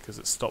thing, because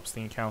it stops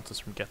the encounters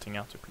from getting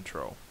out of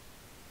control.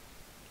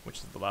 Which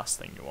is the last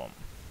thing you want.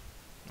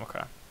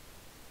 Okay.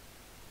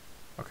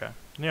 Okay.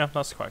 Yeah,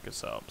 that's quite a good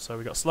setup. So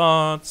we got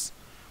Slards.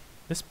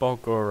 This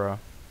Balgora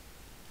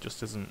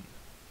just isn't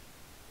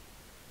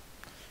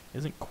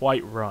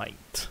quite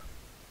right.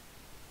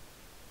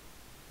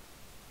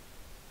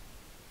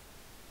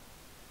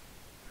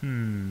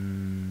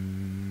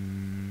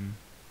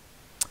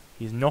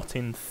 He's not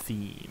in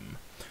theme.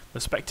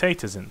 The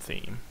Spectator's in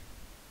theme.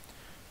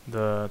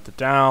 The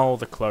Dow,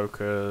 the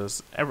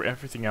Cloakers,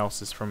 everything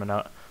else is from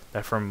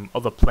they're from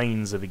other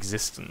planes of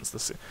existence.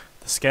 The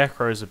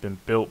Scarecrows have been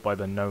built by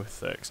the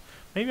Nothics.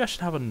 Maybe I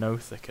should have a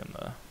Nothic in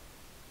there.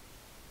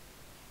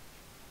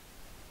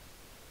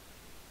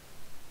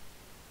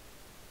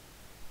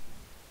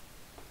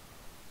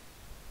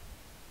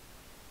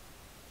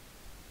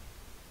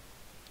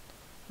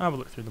 I'll have a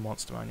look through the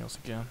monster manuals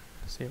again.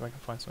 See if I can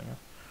find something else.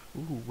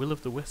 Ooh, Will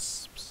of the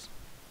Wisps.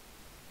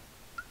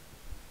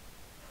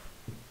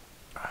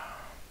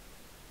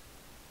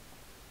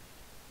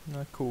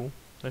 They're cool.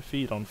 They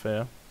feed on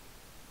fear.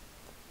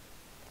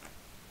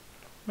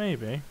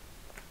 Maybe.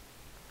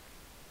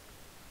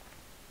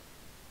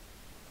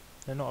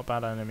 They're not a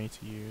bad enemy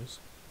to use.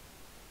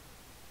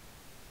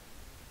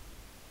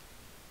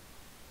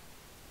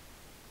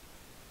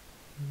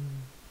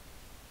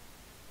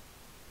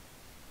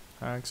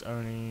 Hags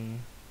only.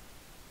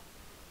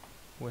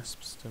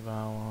 Wisps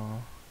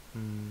devour.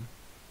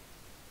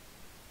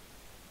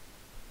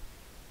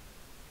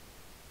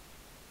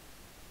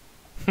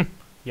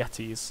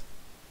 Yetis.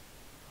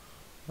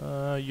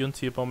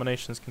 Yunti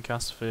Abominations can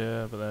cast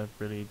Fear, but they're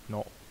really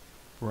not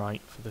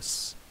right for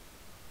this.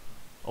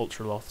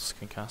 Ultraloths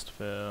can cast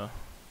Fear.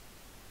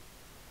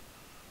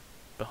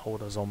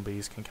 Beholder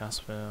Zombies can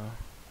cast Fear.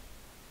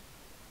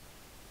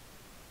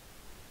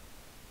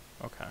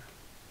 Okay.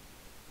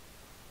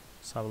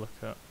 Let's have a look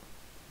at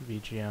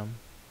VGM.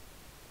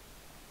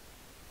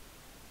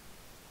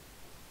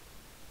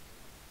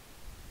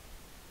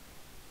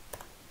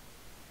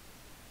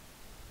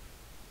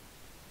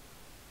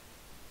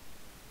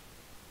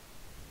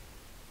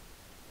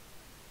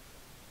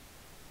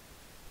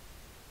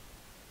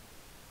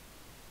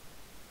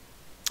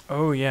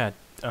 Oh yeah,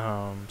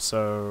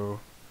 so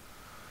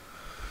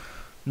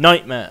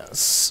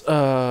Nightmares.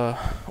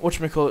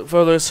 Whatchamacallit,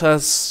 Volos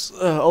has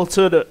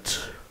alternate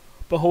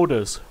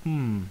beholders.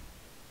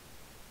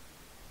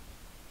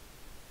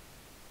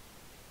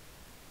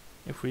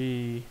 If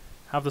we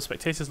have the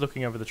Spectators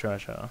looking over the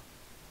treasure,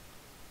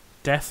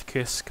 Death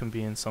Kiss can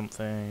be in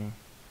something.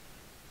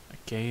 A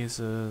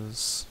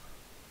Gazers.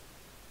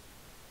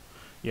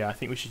 Yeah, I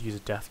think we should use a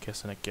Death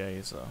Kiss and a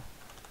Gazer.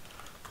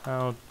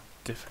 How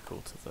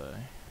difficult are they?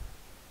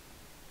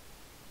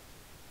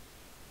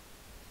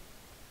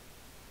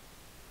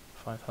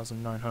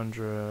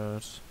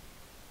 5,900.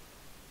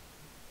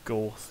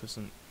 Gorth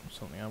isn't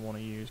something I want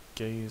to use.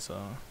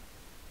 Gazer.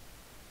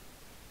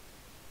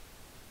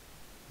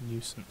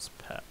 Nuisance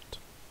pet.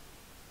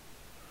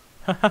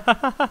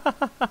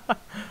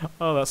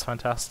 Oh, that's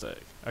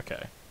fantastic.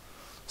 Okay.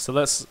 So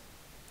let's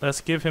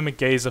give him a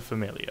Gazer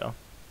Familiar.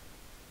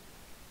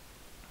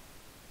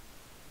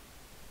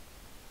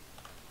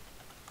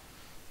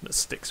 That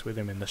sticks with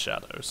him in the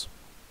shadows.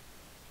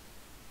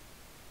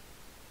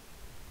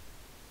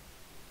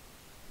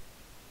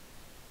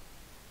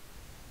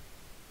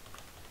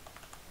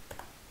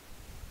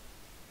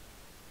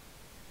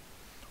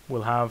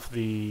 We'll have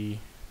the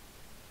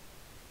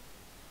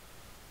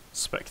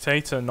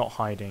spectator not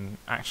hiding,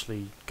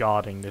 actually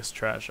guarding this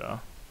treasure.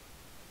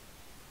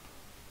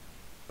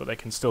 But they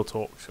can still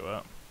talk to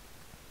it.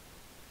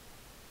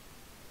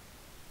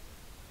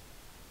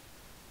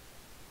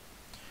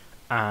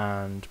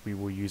 And we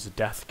will use a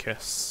Death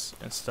Kiss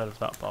instead of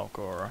that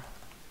Balgora.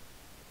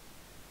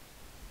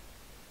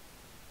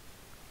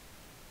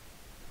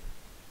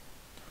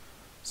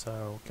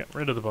 So, get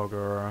rid of the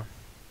Balgora.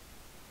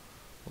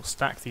 We'll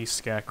stack these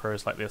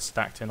scarecrows like they're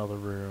stacked in other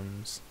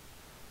rooms.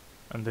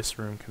 And this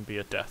room can be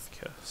a Death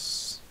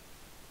Kiss.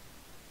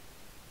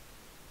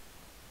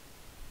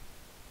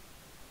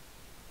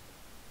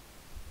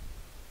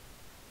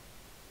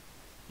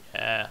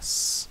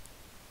 Yes.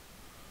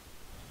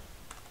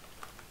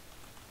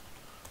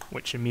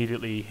 Which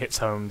immediately hits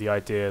home the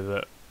idea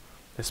that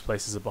this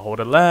place is a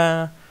Beholder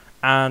lair,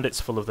 and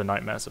it's full of the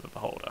nightmares of a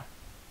Beholder.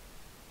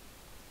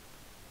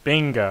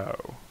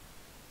 Bingo!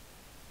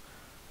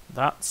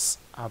 That's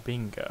our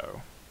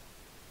bingo.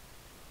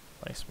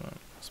 Placement,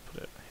 let's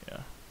put it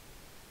here.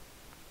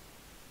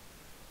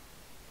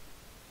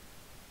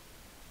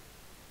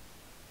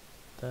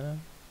 There.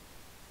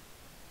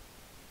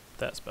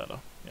 That's better,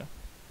 yeah.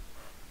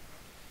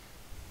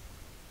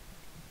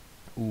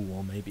 Ooh,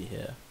 or maybe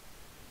here.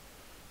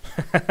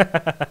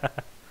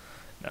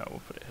 No,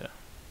 we'll put it here.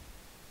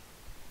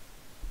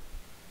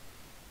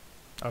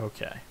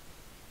 Okay.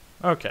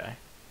 Okay.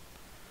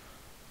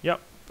 Yep,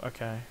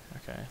 okay,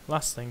 okay.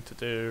 Last thing to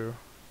do.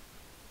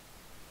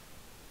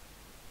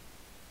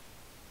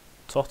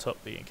 Tot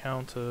up the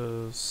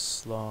encounters,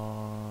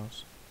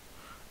 slot.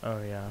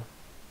 Oh yeah.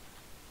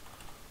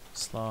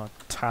 Slot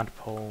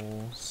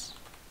tadpoles.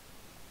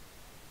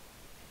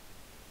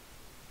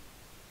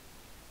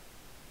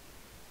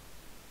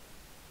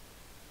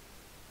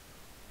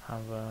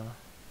 Have a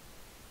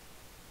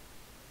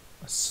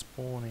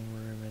spawning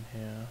room in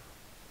here.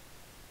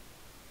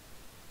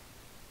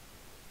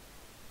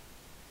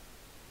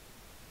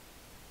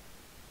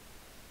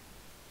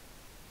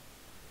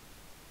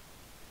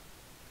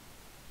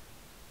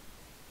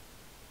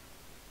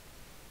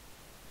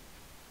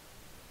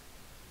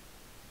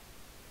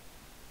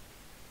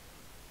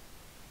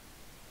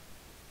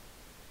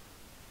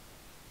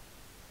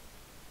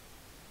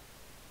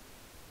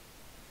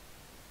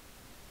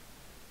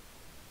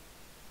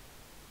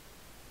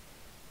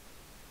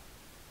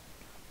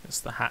 It's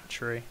the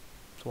hatchery.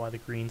 That's why the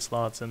green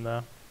slard's in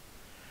there.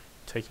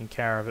 Taking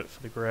care of it for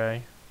the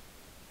grey.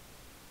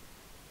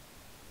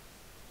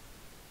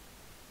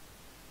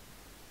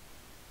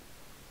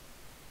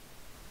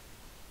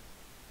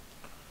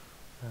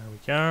 There we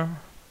go.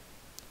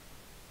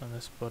 And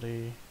this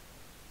buddy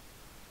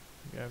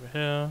can go over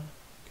here,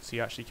 because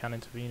he actually can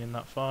intervene in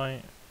that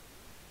fight.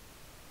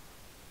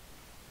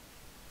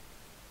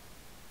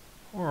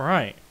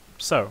 Alright,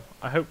 so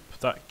I hope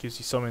that gives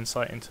you some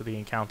insight into the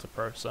encounter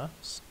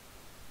process.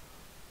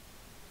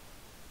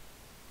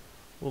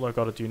 All I've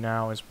got to do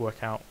now is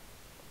work out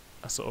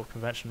a sort of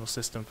conventional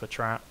system for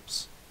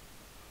traps.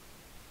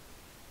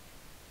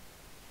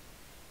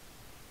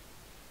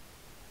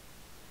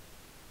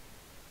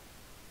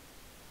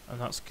 And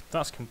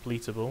that's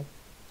completable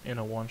in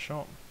a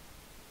one-shot.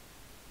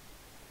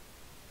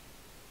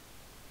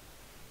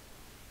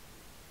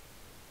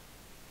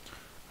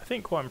 I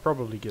think what I'm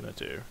probably going to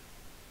do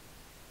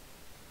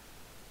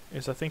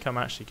is I think I'm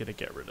actually going to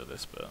get rid of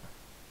this bit.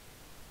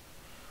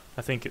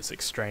 I think it's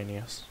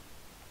extraneous.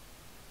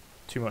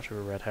 Too much of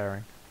a red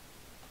herring.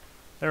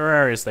 There are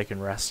areas they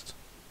can rest.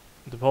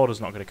 The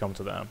Beholder's not going to come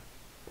to them.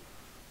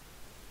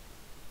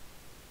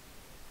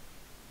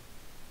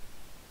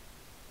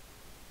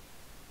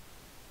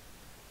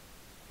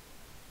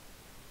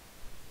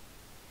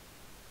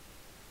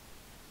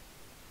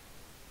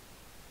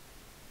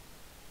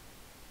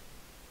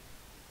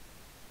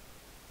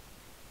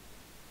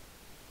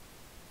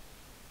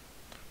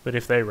 But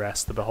if they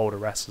rest, the Beholder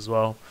rests as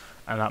well,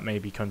 and that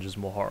maybe conjures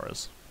more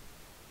horrors.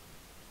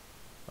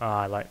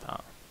 Ah, I like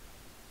that.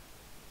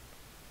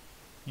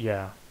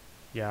 Yeah.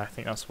 Yeah, I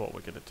think that's what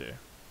we're going to do.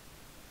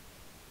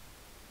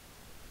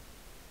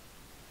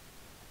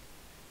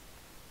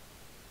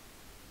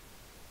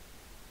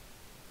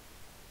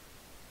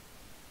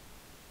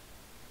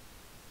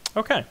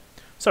 Okay,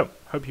 so,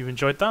 hope you've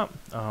enjoyed that.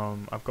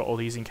 I've got all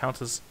these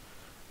encounters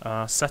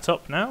set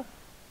up now.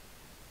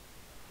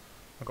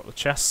 I've got the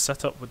chest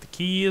set up with the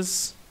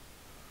keys.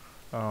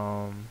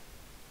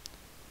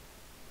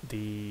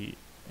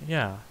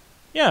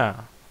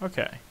 Yeah,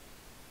 okay.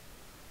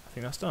 I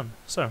think that's done.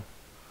 So,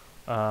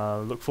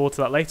 look forward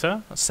to that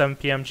later at 7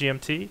 p.m.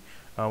 GMT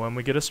when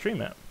we get to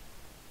stream it.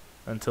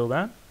 Until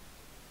then,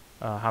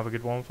 have a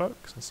good one,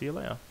 folks, and see you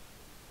later.